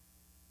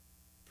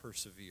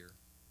persevere.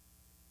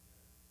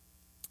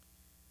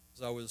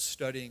 As I was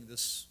studying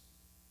this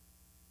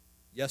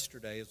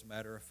yesterday, as a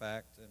matter of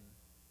fact, and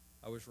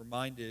I was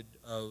reminded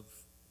of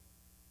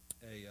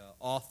an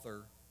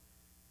author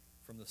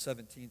from the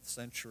 17th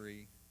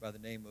century by the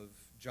name of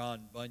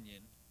John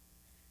Bunyan.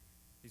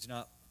 He's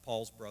not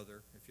Paul's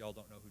brother, if y'all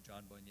don't know who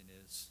John Bunyan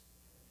is.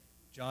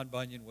 John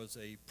Bunyan was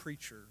a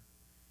preacher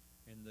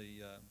in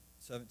the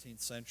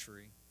 17th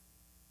century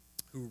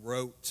who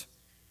wrote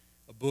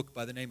a book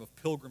by the name of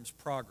Pilgrim's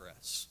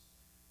Progress.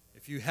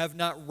 If you have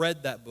not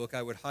read that book,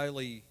 I would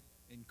highly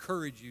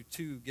encourage you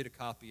to get a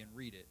copy and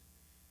read it.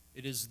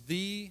 It is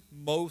the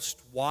most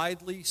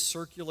widely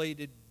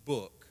circulated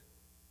book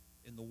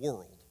in the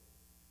world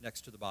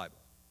next to the Bible.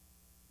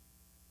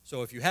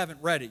 So if you haven't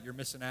read it, you're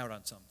missing out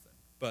on something.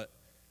 But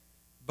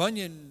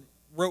Bunyan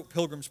wrote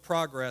Pilgrim's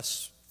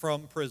Progress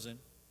from prison.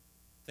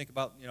 Think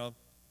about,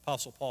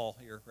 Apostle Paul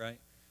here, right?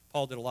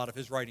 Paul did a lot of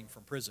his writing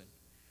from prison,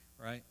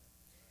 right?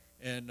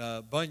 And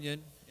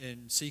Bunyan,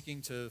 in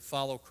seeking to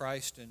follow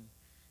Christ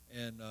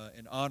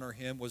and honor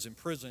him, was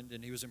imprisoned.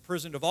 And he was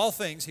imprisoned, of all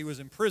things, he was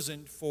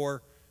imprisoned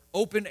for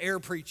open-air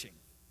preaching.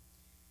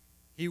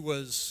 He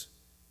was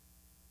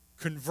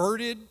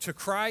converted to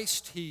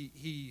Christ.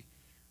 He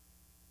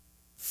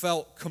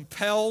felt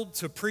compelled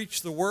to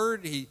preach the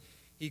word.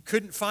 He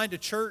couldn't find a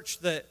church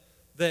that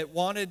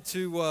wanted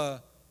to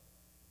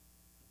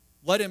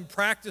let him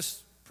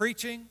practice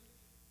preaching.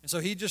 And so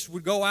he just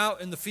would go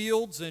out in the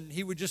fields and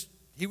he would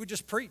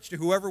just preach to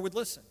whoever would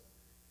listen.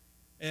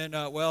 And,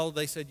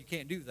 they said, you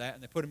can't do that,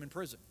 and they put him in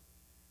prison.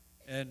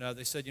 And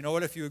they said, you know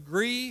what, if you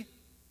agree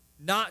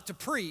not to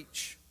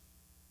preach,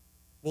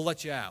 we'll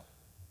let you out.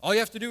 All you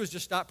have to do is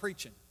just stop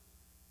preaching.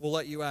 We'll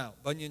let you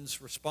out.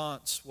 Bunyan's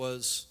response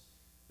was,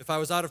 if I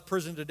was out of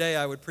prison today,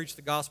 I would preach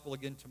the gospel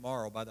again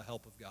tomorrow by the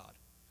help of God.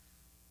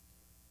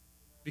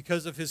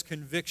 Because of his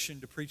conviction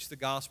to preach the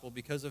gospel,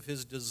 because of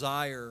his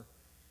desire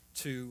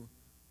to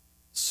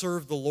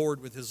serve the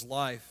Lord with his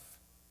life.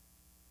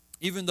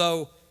 Even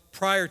though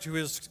prior to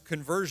his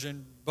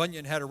conversion,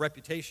 Bunyan had a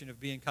reputation of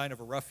being kind of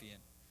a ruffian.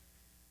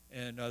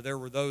 And there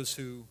were those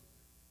who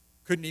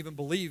couldn't even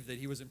believe that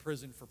he was in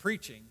prison for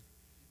preaching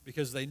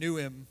because they knew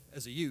him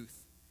as a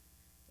youth.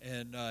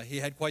 And he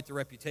had quite the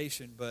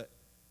reputation, but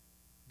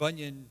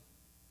Bunyan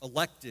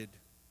elected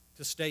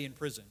to stay in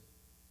prison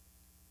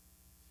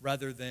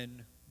rather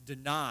than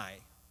deny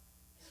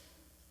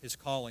his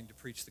calling to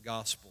preach the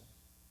gospel.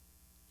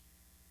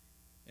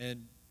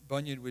 And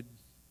Bunyan would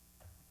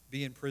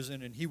be in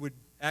prison,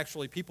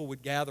 and people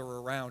would gather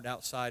around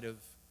outside of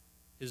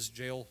his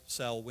jail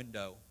cell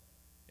window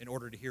in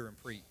order to hear him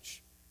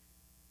preach.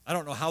 I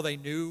don't know how they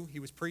knew he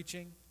was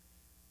preaching.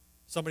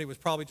 Somebody was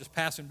probably just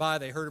passing by.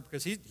 They heard him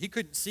because he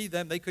couldn't see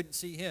them. They couldn't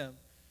see him.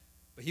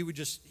 But he would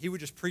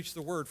just preach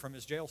the word from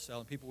his jail cell,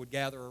 and people would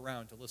gather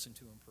around to listen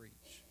to him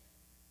preach.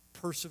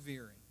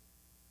 Persevering.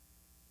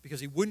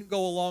 Because he wouldn't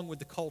go along with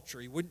the culture.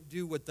 He wouldn't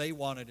do what they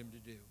wanted him to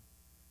do.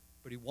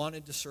 But he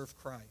wanted to serve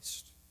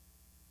Christ.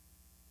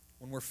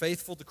 When we're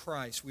faithful to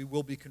Christ, we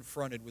will be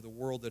confronted with a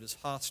world that is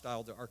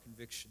hostile to our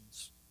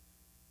convictions.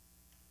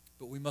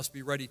 But we must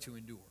be ready to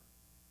endure.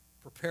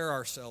 Prepare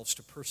ourselves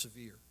to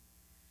persevere.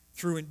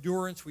 Through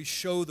endurance, we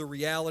show the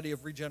reality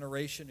of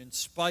regeneration in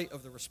spite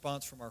of the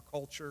response from our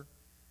culture.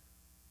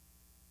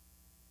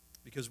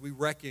 because we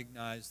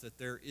recognize that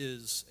there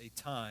is a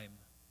time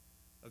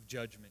of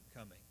judgment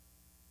coming.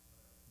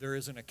 There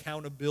is an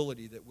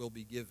accountability that will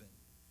be given.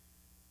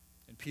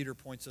 And Peter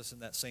points us in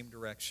that same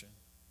direction.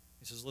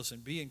 He says, listen,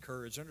 be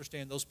encouraged.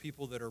 Understand those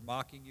people that are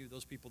mocking you,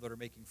 those people that are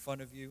making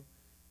fun of you,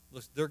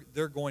 listen,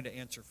 they're going to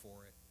answer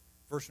for it.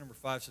 Verse number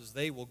 5 says,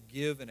 they will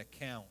give an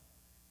account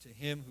to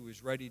him who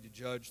is ready to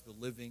judge the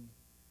living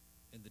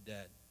and the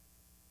dead.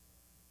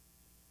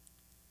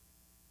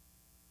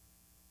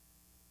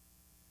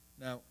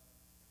 Now,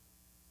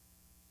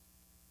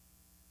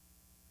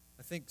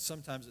 I think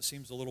sometimes it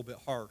seems a little bit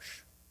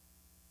harsh.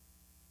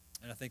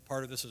 And I think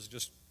part of this is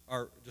just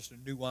a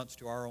nuance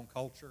to our own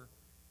culture.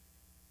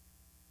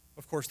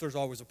 Of course, there's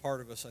always a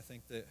part of us, I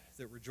think, that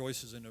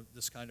rejoices in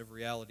this kind of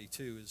reality,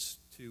 too, is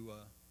to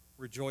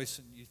rejoice.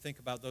 And you think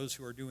about those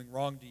who are doing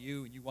wrong to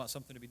you, and you want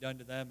something to be done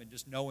to them, and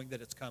just knowing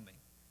that it's coming.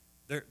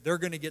 They're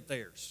going to get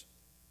theirs,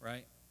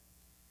 right?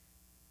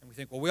 And we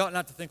think, well, we ought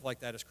not to think like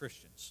that as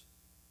Christians.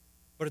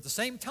 But at the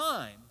same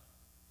time,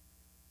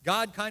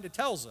 God kind of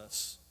tells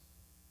us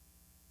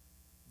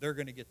they're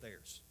going to get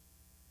theirs.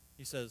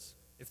 He says,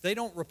 if they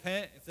don't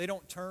repent, if they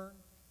don't turn,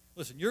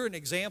 listen, you're an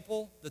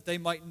example that they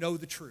might know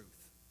the truth,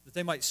 that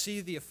they might see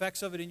the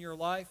effects of it in your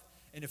life,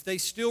 and if they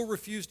still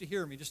refuse to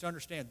hear me, just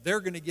understand, they're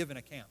going to give an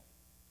account.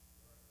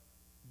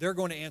 They're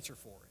going to answer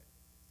for it.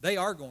 They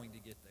are going to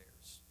get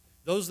theirs.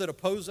 Those that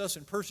oppose us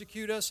and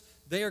persecute us,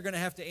 they are going to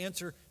have to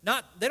answer,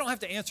 they don't have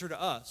to answer to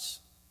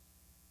us,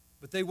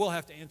 but they will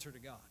have to answer to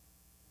God.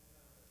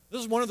 This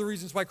is one of the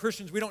reasons why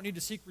Christians, we don't need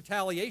to seek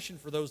retaliation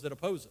for those that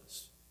oppose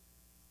us.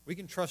 We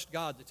can trust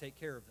God to take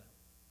care of them.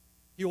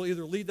 He will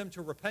either lead them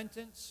to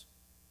repentance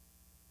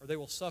or they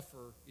will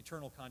suffer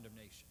eternal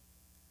condemnation.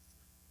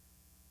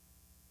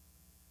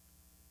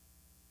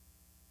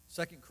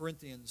 2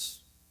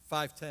 Corinthians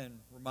 5:10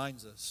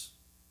 reminds us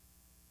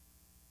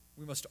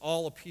we must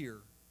all appear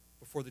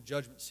before the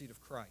judgment seat of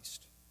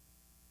Christ,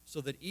 so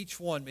that each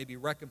one may be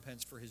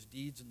recompensed for his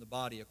deeds in the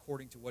body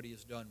according to what he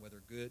has done,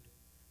 whether good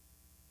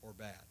or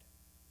bad.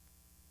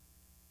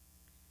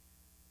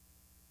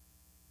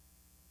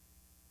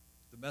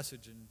 The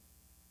message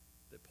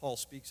that Paul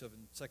speaks of in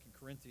 2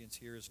 Corinthians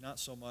here is not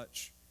so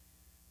much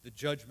the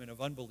judgment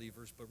of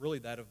unbelievers, but really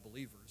that of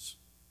believers.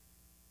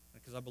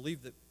 Because I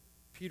believe that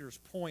Peter's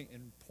point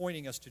in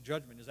pointing us to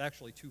judgment is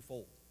actually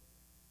twofold.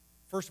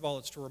 First of all,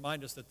 it's to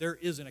remind us that there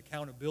is an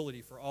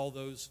accountability for all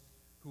those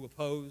who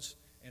oppose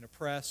and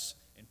oppress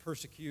and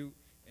persecute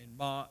and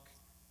mock.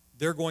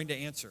 They're going to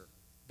answer.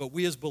 But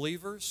we as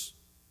believers,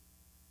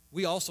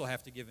 we also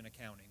have to give an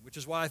accounting, which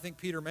is why I think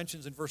Peter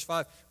mentions in verse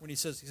 5 when he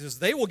says,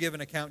 they will give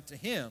an account to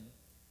him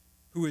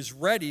who is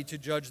ready to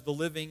judge the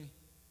living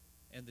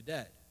and the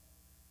dead.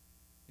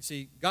 You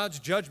see, God's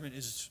judgment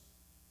is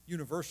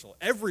universal.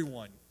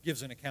 Everyone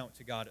gives an account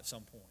to God at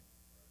some point.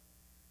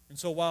 And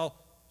so while,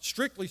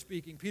 strictly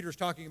speaking, Peter's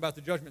talking about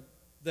the judgment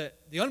that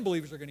the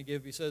unbelievers are going to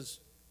give, he says,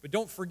 but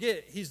don't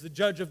forget, he's the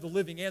judge of the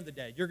living and the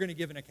dead. You're going to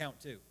give an account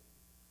too.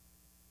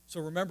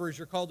 So remember, as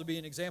you're called to be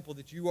an example,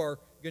 that you are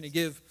going to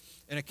give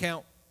an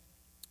account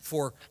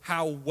for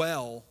how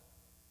well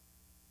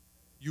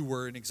you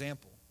were an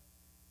example,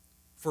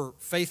 for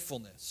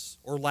faithfulness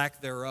or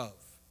lack thereof.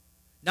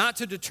 Not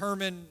to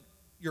determine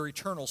your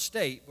eternal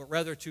state, but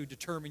rather to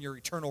determine your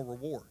eternal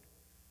reward.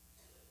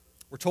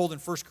 We're told in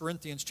 1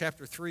 Corinthians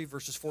chapter 3,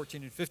 verses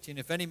 14 and 15,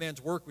 if any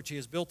man's work which he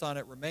has built on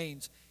it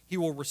remains, he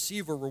will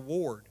receive a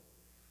reward.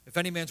 If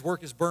any man's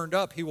work is burned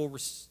up, he will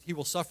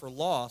suffer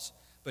loss,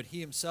 but he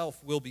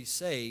himself will be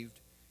saved,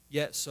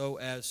 yet so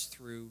as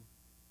through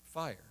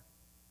fire.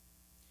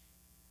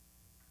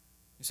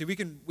 You see, we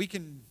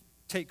can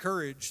take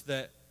courage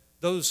that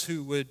those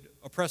who would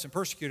oppress and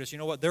persecute us, you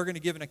know what, they're going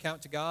to give an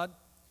account to God,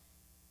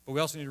 but we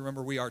also need to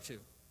remember we are too.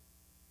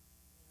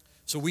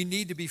 So we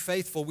need to be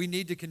faithful. We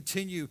need to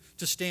continue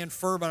to stand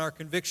firm on our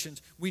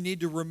convictions. We need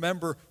to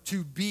remember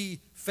to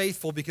be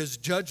faithful because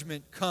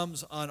judgment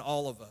comes on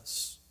all of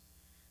us.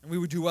 And we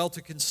would do well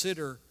to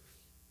consider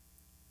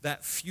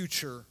that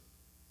future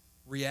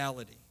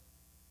reality,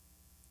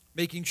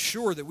 making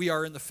sure that we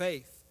are in the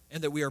faith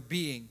and that we are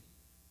being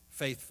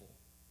faithful.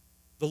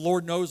 The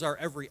Lord knows our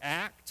every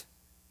act.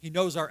 He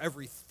knows our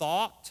every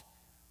thought.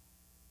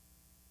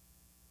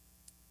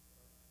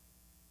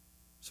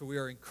 So we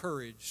are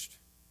encouraged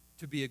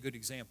to be a good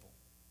example,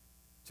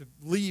 to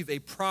leave a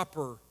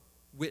proper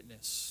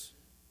witness.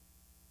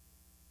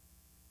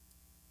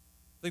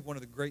 I think one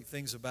of the great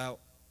things about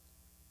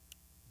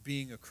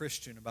being a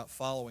Christian, about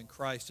following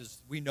Christ,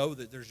 is we know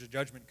that there's a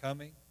judgment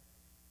coming,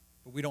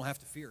 but we don't have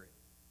to fear it.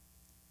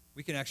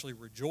 We can actually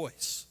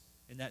rejoice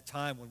in that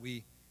time when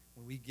we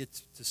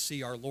get to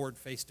see our Lord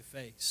face to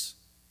face.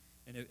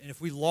 And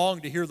if we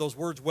long to hear those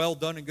words, well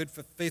done and good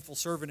faithful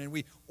servant, and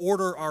we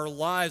order our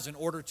lives in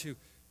order to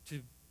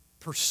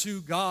pursue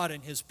God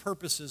and His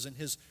purposes and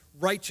His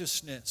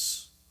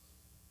righteousness,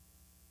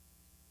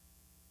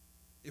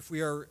 if we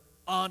are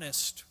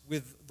honest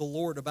with the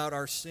Lord about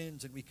our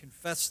sins and we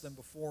confess them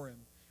before Him,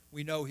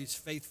 we know He's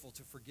faithful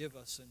to forgive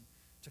us and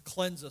to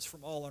cleanse us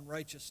from all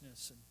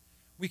unrighteousness. And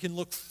We can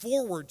look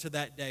forward to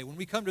that day when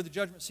we come to the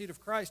judgment seat of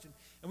Christ,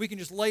 and we can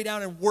just lay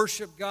down and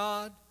worship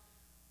God,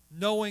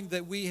 knowing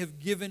that we have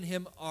given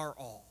Him our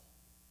all.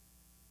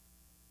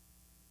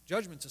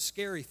 Judgment's a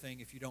scary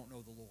thing if you don't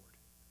know the Lord.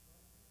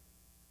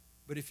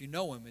 But if you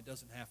know Him, it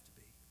doesn't have to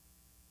be.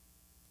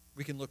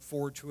 We can look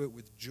forward to it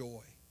with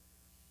joy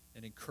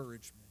and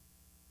encouragement.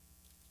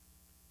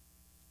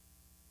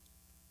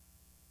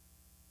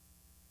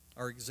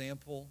 Our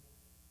example,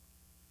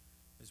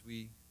 as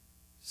we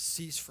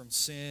cease from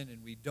sin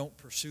and we don't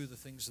pursue the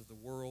things of the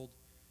world,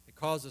 it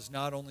causes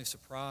not only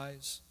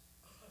surprise,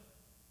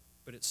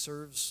 but it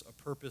serves a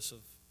purpose of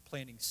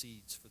planting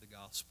seeds for the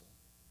gospel.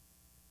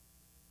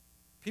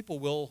 People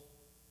will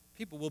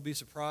be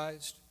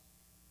surprised,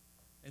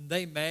 and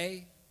they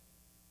may,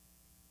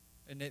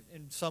 and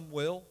some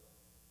will,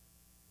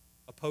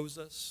 oppose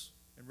us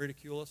and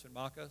ridicule us and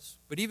mock us.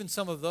 But even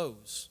some of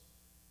those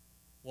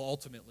will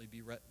ultimately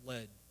be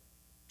led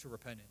to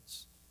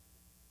repentance.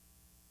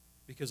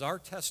 Because our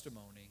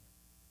testimony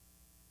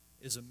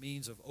is a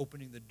means of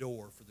opening the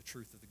door for the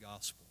truth of the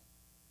gospel.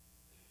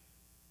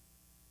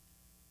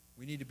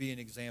 We need to be an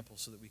example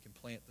so that we can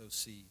plant those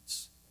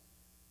seeds,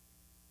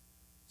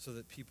 so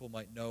that people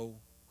might know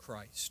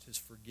Christ, His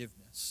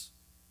forgiveness,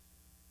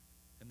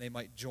 and they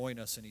might join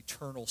us in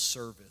eternal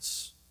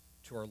service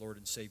to our Lord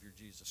and Savior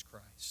Jesus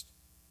Christ,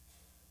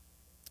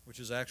 which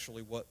is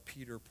actually what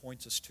Peter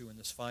points us to in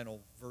this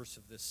final verse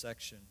of this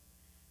section,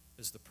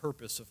 is the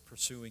purpose of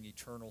pursuing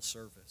eternal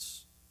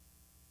service.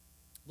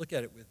 Look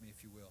at it with me,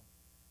 if you will.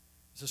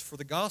 It says, "For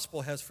the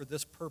gospel has for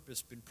this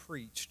purpose been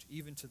preached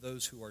even to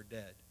those who are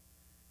dead,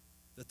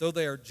 that though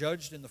they are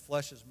judged in the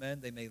flesh as men,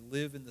 they may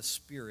live in the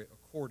Spirit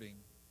according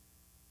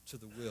to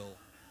the will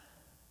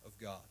of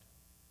God."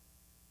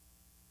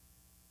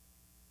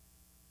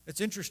 It's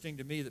interesting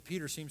to me that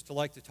Peter seems to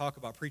like to talk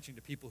about preaching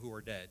to people who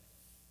are dead.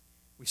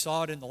 We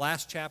saw it in the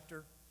last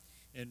chapter,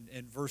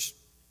 in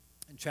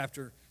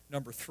chapter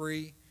number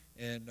 3,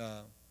 and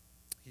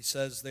he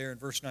says there in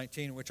verse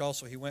 19, "In which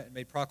also he went and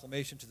made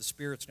proclamation to the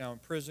spirits now in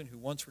prison, who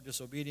once were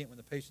disobedient when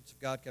the patience of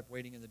God kept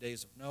waiting in the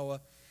days of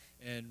Noah."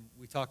 And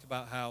we talked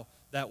about how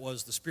that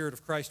was the Spirit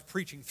of Christ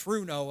preaching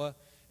through Noah,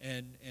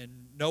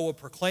 and Noah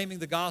proclaiming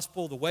the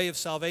gospel, the way of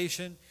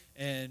salvation.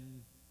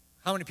 And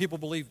how many people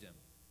believed him?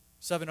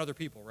 7 other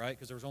people, right?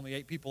 Because there was only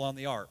 8 people on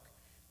the ark.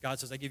 God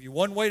says, "I give you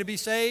one way to be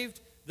saved.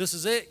 This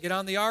is it. Get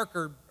on the ark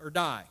or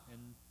die."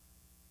 And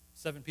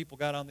 7 people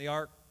got on the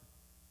ark,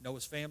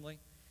 Noah's family,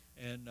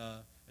 and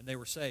they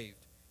were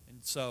saved.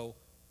 And so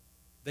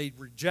they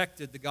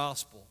rejected the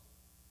gospel.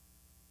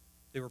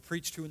 They were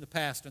preached to in the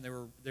past, and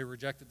they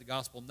rejected the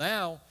gospel.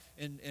 Now,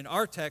 in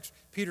our text,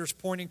 Peter's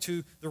pointing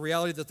to the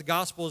reality that the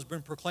gospel has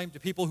been proclaimed to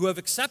people who have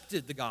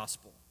accepted the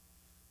gospel.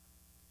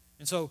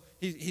 And so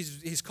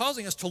he's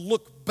causing us to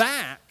look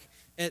back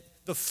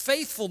at the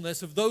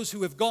faithfulness of those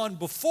who have gone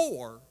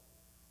before,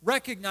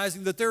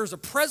 recognizing that there is a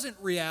present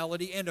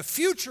reality and a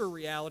future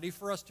reality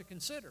for us to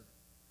consider.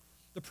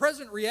 The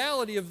present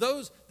reality of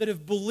those that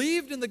have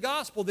believed in the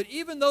gospel, that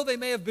even though they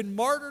may have been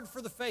martyred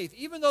for the faith,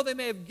 even though they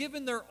may have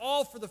given their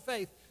all for the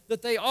faith,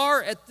 that they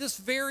are at this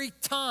very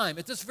time,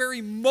 at this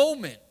very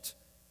moment,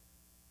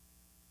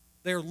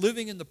 they are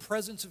living in the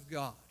presence of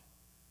God,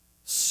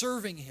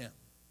 serving Him,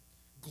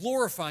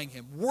 glorifying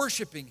Him,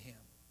 worshiping Him,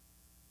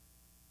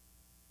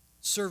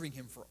 serving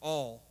Him for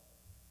all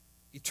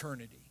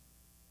eternity.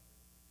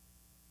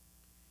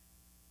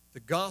 The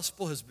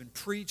gospel has been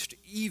preached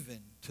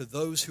even to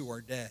those who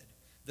are dead,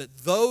 that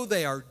though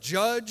they are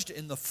judged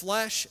in the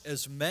flesh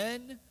as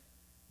men,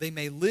 they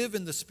may live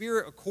in the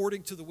Spirit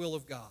according to the will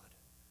of God.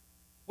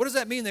 What does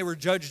that mean, they were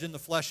judged in the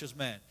flesh as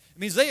men? It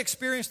means they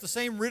experienced the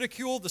same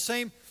ridicule, the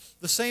same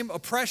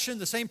oppression,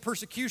 the same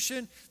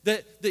persecution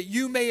that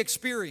you may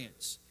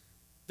experience.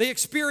 They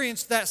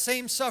experienced that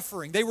same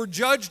suffering. They were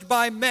judged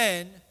by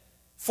men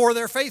for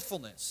their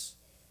faithfulness.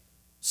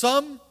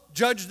 Some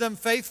judged them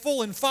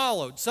faithful and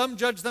followed. Some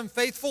judged them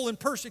faithful and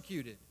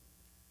persecuted.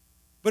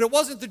 But it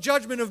wasn't the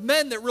judgment of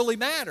men that really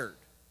mattered.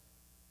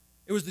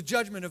 It was the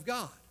judgment of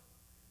God.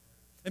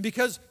 And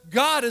because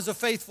God is a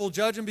faithful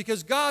judge, and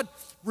because God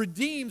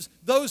redeems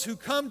those who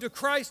come to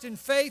Christ in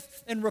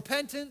faith and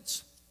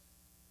repentance,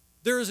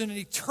 there is an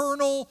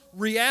eternal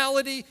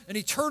reality, an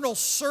eternal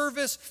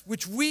service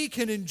which we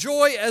can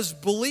enjoy as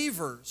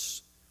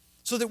believers,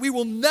 so that we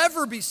will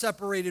never be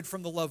separated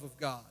from the love of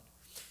God.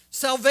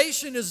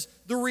 Salvation is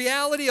the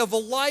reality of a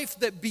life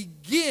that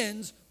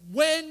begins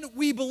when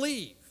we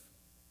believe,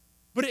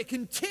 but it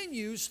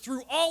continues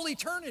through all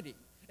eternity.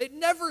 It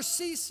never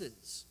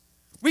ceases.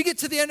 We get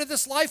to the end of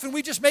this life and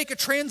we just make a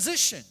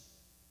transition.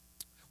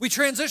 We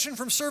transition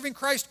from serving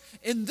Christ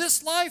in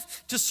this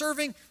life to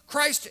serving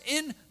Christ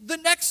in the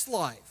next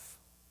life.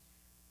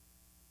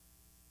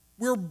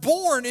 We're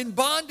born in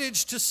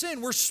bondage to sin.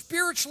 We're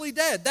spiritually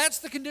dead. That's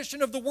the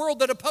condition of the world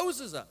that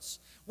opposes us.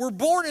 We're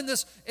born in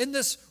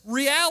this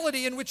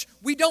reality in which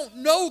we don't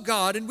know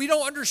God and we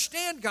don't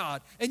understand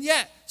God. And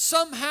yet,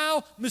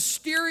 somehow,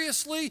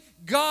 mysteriously,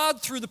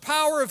 God, through the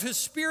power of His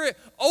Spirit,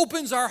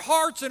 opens our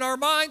hearts and our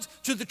minds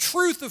to the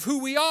truth of who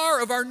we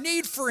are, of our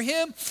need for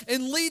Him,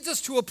 and leads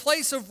us to a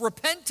place of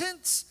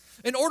repentance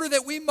in order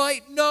that we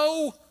might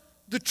know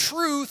the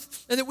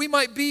truth and that we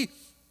might be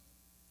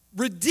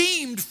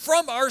redeemed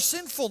from our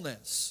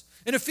sinfulness.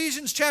 In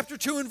Ephesians chapter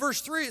 2 and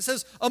verse 3, it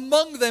says,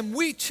 "Among them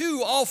we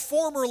too all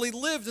formerly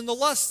lived in the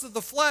lusts of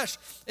the flesh,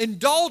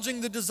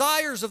 indulging the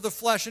desires of the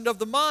flesh and of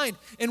the mind,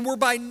 and were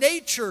by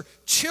nature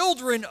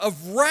children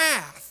of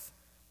wrath,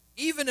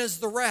 even as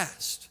the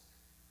rest."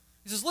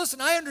 He says,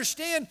 listen, I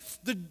understand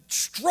the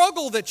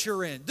struggle that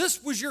you're in.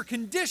 This was your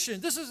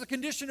condition. This is the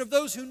condition of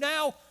those who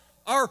now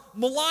are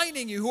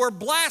maligning you, who are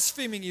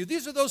blaspheming you.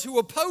 These are those who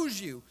oppose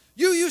you.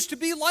 You used to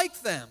be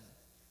like them.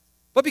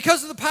 But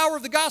because of the power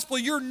of the gospel,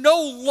 you're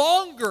no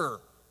longer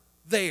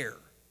there.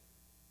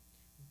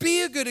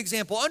 Be a good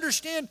example.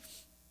 Understand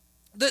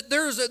that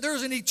there's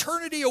an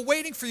eternity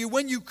awaiting for you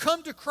when you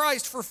come to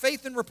Christ for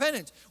faith and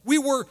repentance. We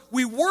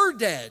were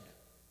dead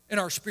in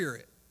our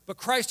spirit, but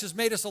Christ has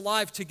made us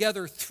alive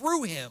together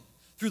through Him,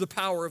 through the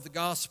power of the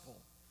gospel.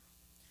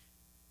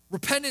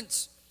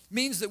 Repentance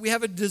means that we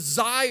have a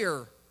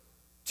desire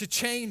to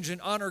change and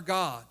honor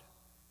God.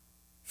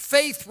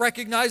 Faith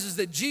recognizes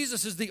that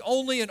Jesus is the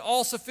only and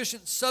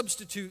all-sufficient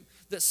substitute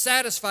that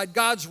satisfied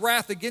God's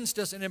wrath against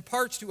us and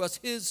imparts to us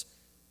His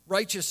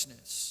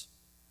righteousness.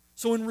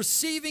 So in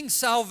receiving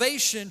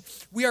salvation,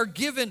 we are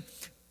given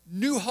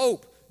new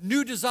hope,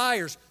 new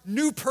desires,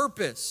 new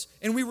purpose,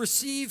 and we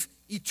receive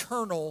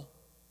eternal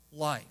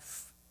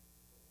life.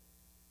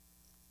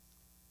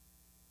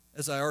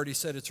 As I already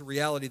said, it's a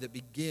reality that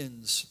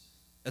begins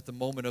at the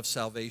moment of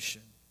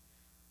salvation.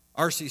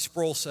 R.C.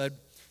 Sproul said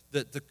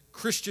that the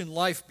Christian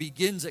life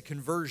begins at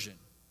conversion.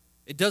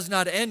 It does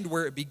not end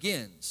where it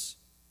begins.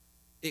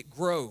 It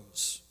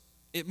grows.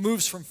 It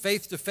moves from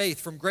faith to faith,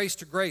 from grace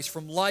to grace,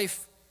 from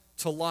life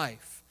to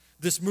life.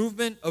 This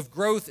movement of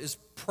growth is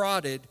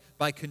prodded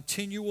by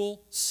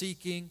continual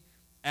seeking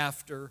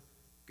after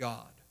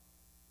God.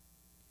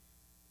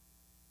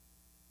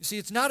 You see,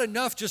 it's not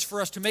enough just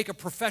for us to make a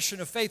profession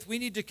of faith. We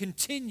need to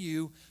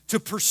continue to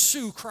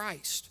pursue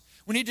Christ.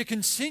 We need to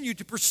continue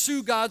to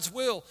pursue God's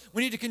will.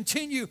 We need to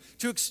continue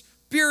to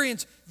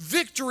experience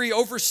victory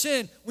over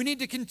sin. We need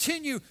to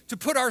continue to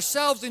put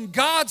ourselves in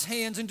God's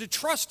hands and to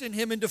trust in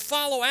Him and to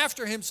follow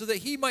after Him so that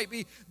He might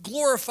be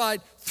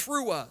glorified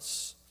through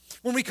us.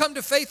 When we come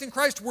to faith in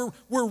Christ, we're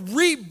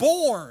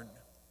reborn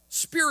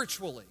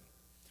spiritually.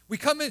 We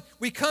come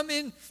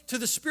in to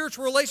the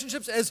spiritual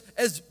relationships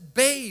as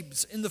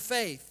babes in the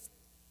faith.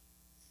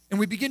 And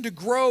we begin to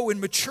grow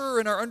and mature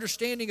in our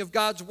understanding of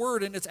God's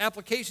Word and its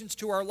applications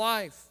to our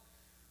life.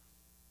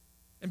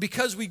 And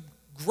because we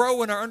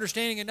grow in our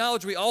understanding and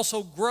knowledge, we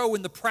also grow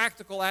in the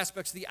practical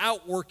aspects, the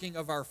outworking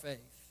of our faith.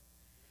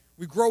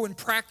 We grow in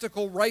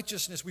practical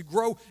righteousness. We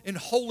grow in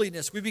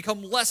holiness. We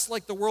become less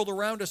like the world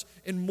around us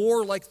and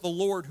more like the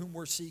Lord whom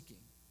we're seeking.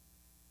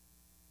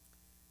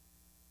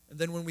 And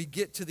then when we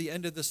get to the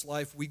end of this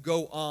life, we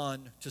go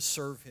on to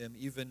serve Him,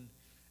 even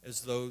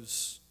as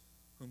those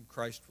whom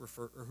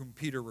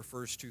Peter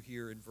refers to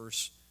here in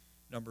verse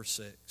number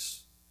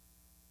 6.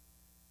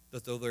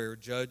 That though they are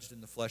judged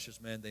in the flesh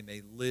as men, they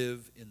may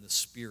live in the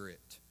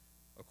Spirit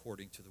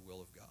according to the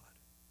will of God.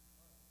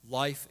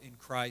 Life in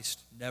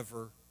Christ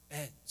never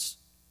ends.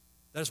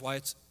 That is why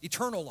it's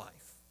eternal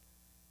life.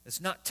 It's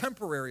not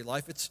temporary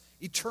life, it's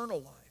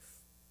eternal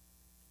life.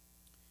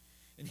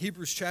 In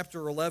Hebrews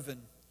chapter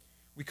 11,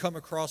 we come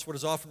across what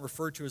is often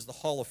referred to as the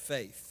Hall of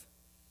Faith.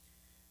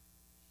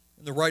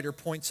 And the writer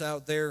points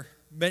out there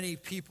many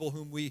people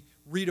whom we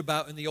read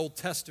about in the Old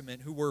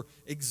Testament who were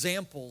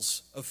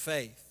examples of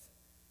faith.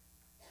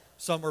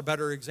 Some are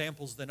better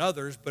examples than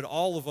others, but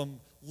all of them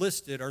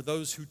listed are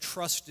those who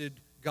trusted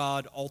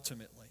God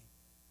ultimately.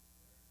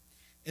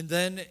 And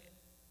then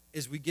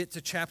as we get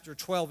to chapter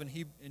 12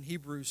 in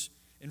Hebrews,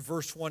 in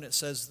verse 1, it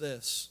says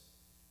this: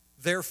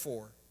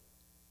 "Therefore,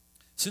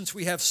 since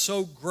we have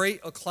so great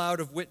a cloud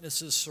of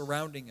witnesses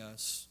surrounding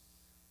us,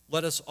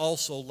 let us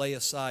also lay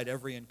aside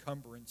every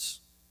encumbrance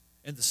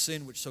and the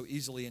sin which so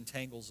easily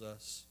entangles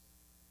us,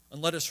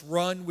 and let us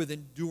run with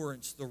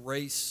endurance the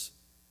race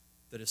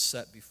that is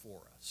set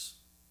before us."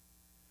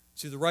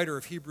 See, the writer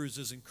of Hebrews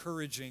is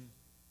encouraging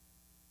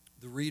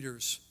the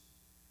readers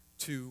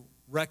to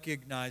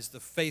recognize the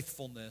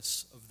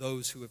faithfulness of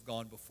those who have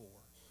gone before,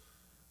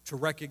 to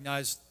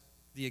recognize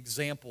the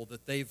example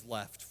that they've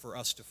left for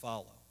us to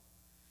follow.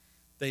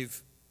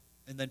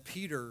 And then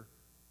Peter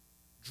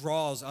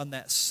draws on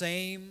that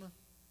same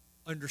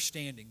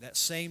understanding, that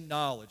same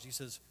knowledge. He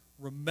says,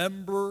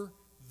 remember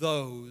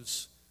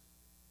those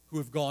who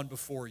have gone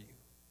before you.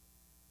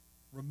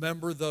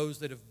 Remember those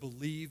that have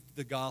believed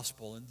the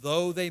gospel. And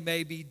though they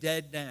may be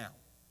dead now,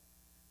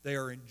 they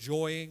are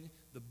enjoying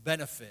the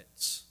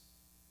benefits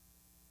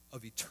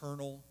of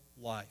eternal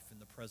life in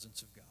the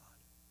presence of God.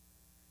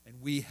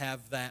 And we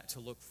have that to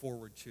look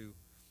forward to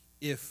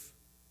if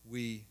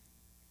we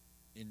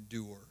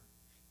endure.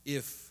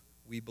 if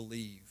we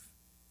believe,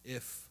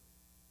 if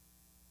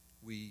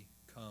we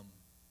come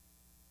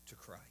to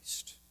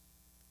Christ.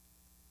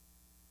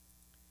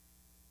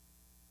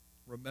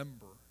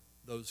 Remember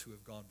those who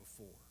have gone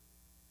before.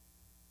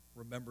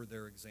 Remember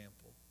their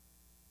example.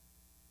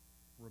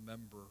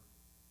 Remember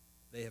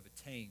they have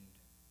attained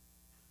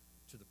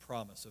to the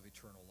promise of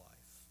eternal life.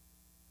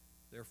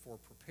 Therefore,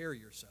 prepare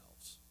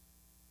yourselves,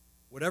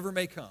 whatever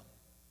may come,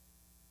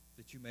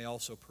 that you may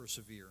also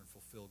persevere and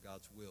fulfill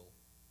God's will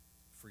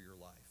for your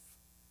life.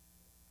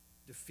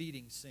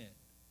 Defeating sin,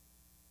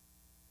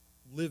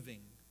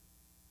 living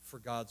for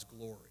God's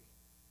glory,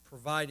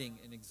 providing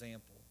an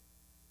example,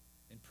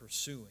 and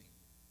pursuing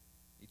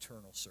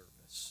eternal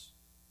service.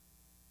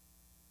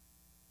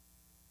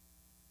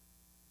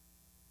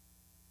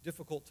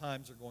 Difficult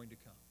times are going to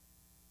come.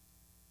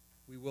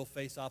 We will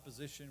face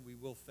opposition. We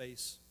will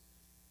face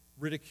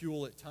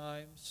ridicule at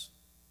times.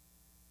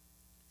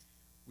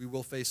 We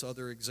will face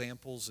other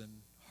examples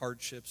and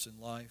hardships in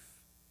life.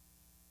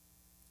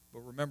 But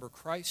remember,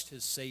 Christ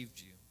has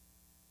saved you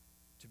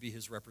to be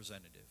his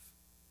representative,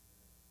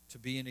 to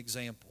be an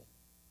example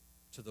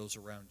to those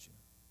around you.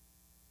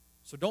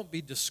 So don't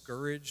be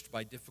discouraged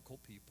by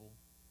difficult people.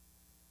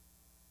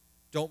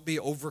 Don't be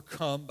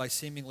overcome by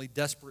seemingly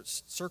desperate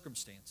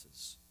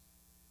circumstances.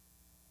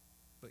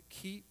 But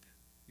keep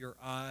your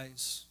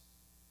eyes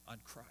on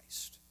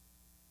Christ.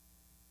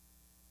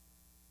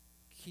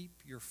 Keep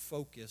your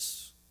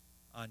focus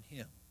on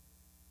him,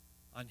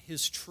 on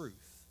his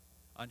truth,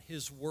 on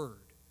his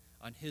word,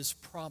 on his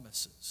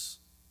promises,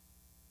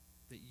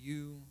 that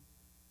you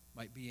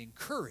might be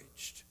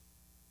encouraged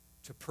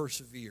to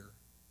persevere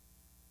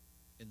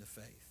in the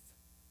faith,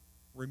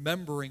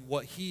 remembering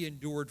what he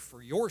endured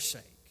for your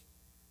sake,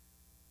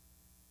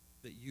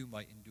 that you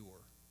might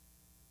endure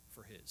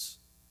for his.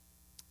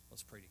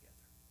 Let's pray together.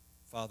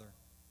 Father,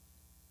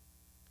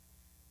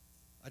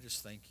 I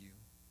just thank you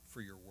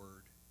for your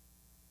word.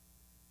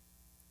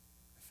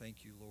 I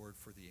thank you, Lord,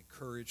 for the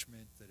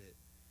encouragement that it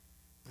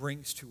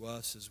brings to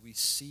us as we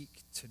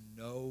seek to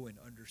know and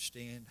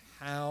understand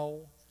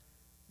how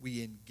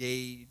we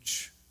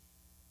engage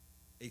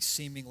a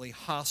seemingly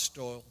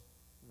hostile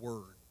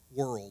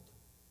world.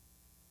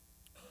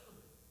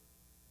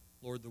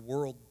 Lord, the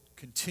world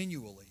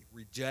continually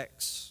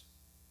rejects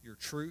your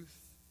truth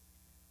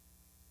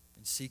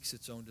and seeks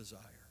its own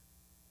desire.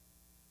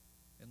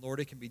 And Lord,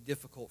 it can be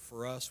difficult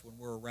for us when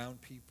we're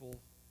around people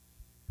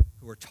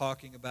who are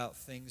talking about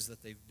things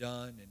that they've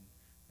done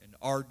and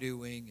are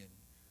doing. And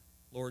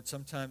Lord,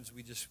 sometimes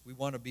we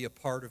want to be a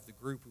part of the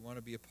group. We want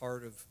to be a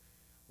part of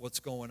what's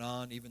going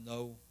on, even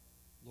though,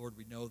 Lord,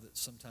 we know that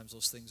sometimes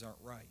those things aren't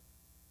right.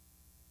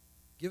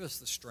 Give us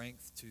the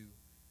strength to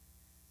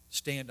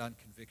stand on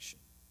conviction,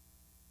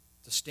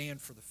 to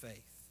stand for the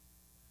faith,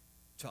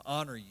 to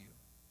honor you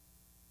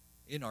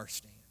in our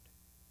stand,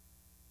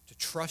 to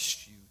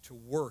trust you, to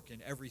work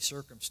in every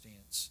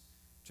circumstance,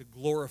 to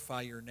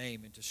glorify your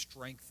name and to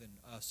strengthen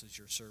us as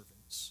your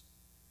servants.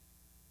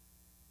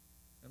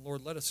 And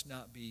Lord, let us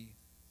not be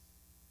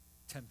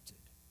tempted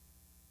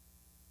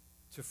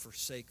to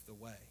forsake the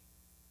way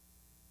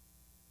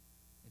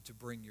and to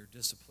bring your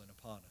discipline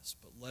upon us,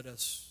 but let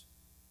us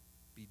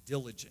be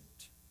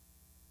diligent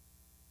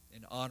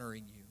in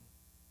honoring you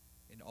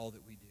in all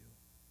that we do.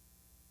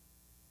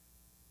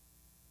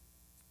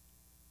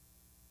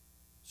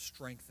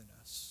 Strengthen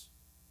us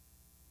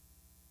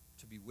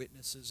to be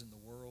witnesses in the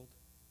world.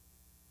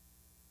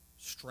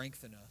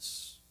 Strengthen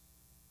us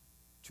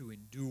to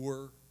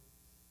endure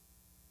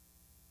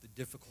the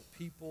difficult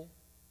people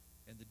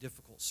and the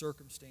difficult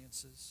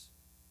circumstances,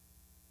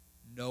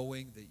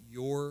 knowing that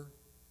your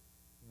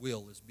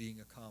will is being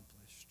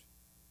accomplished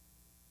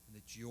and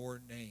that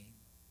your name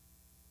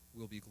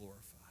will be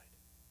glorified.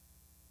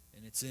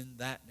 And it's in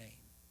that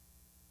name,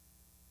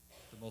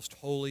 the most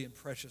holy and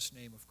precious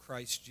name of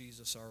Christ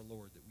Jesus our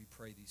Lord, that we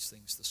pray these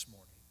things this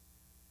morning.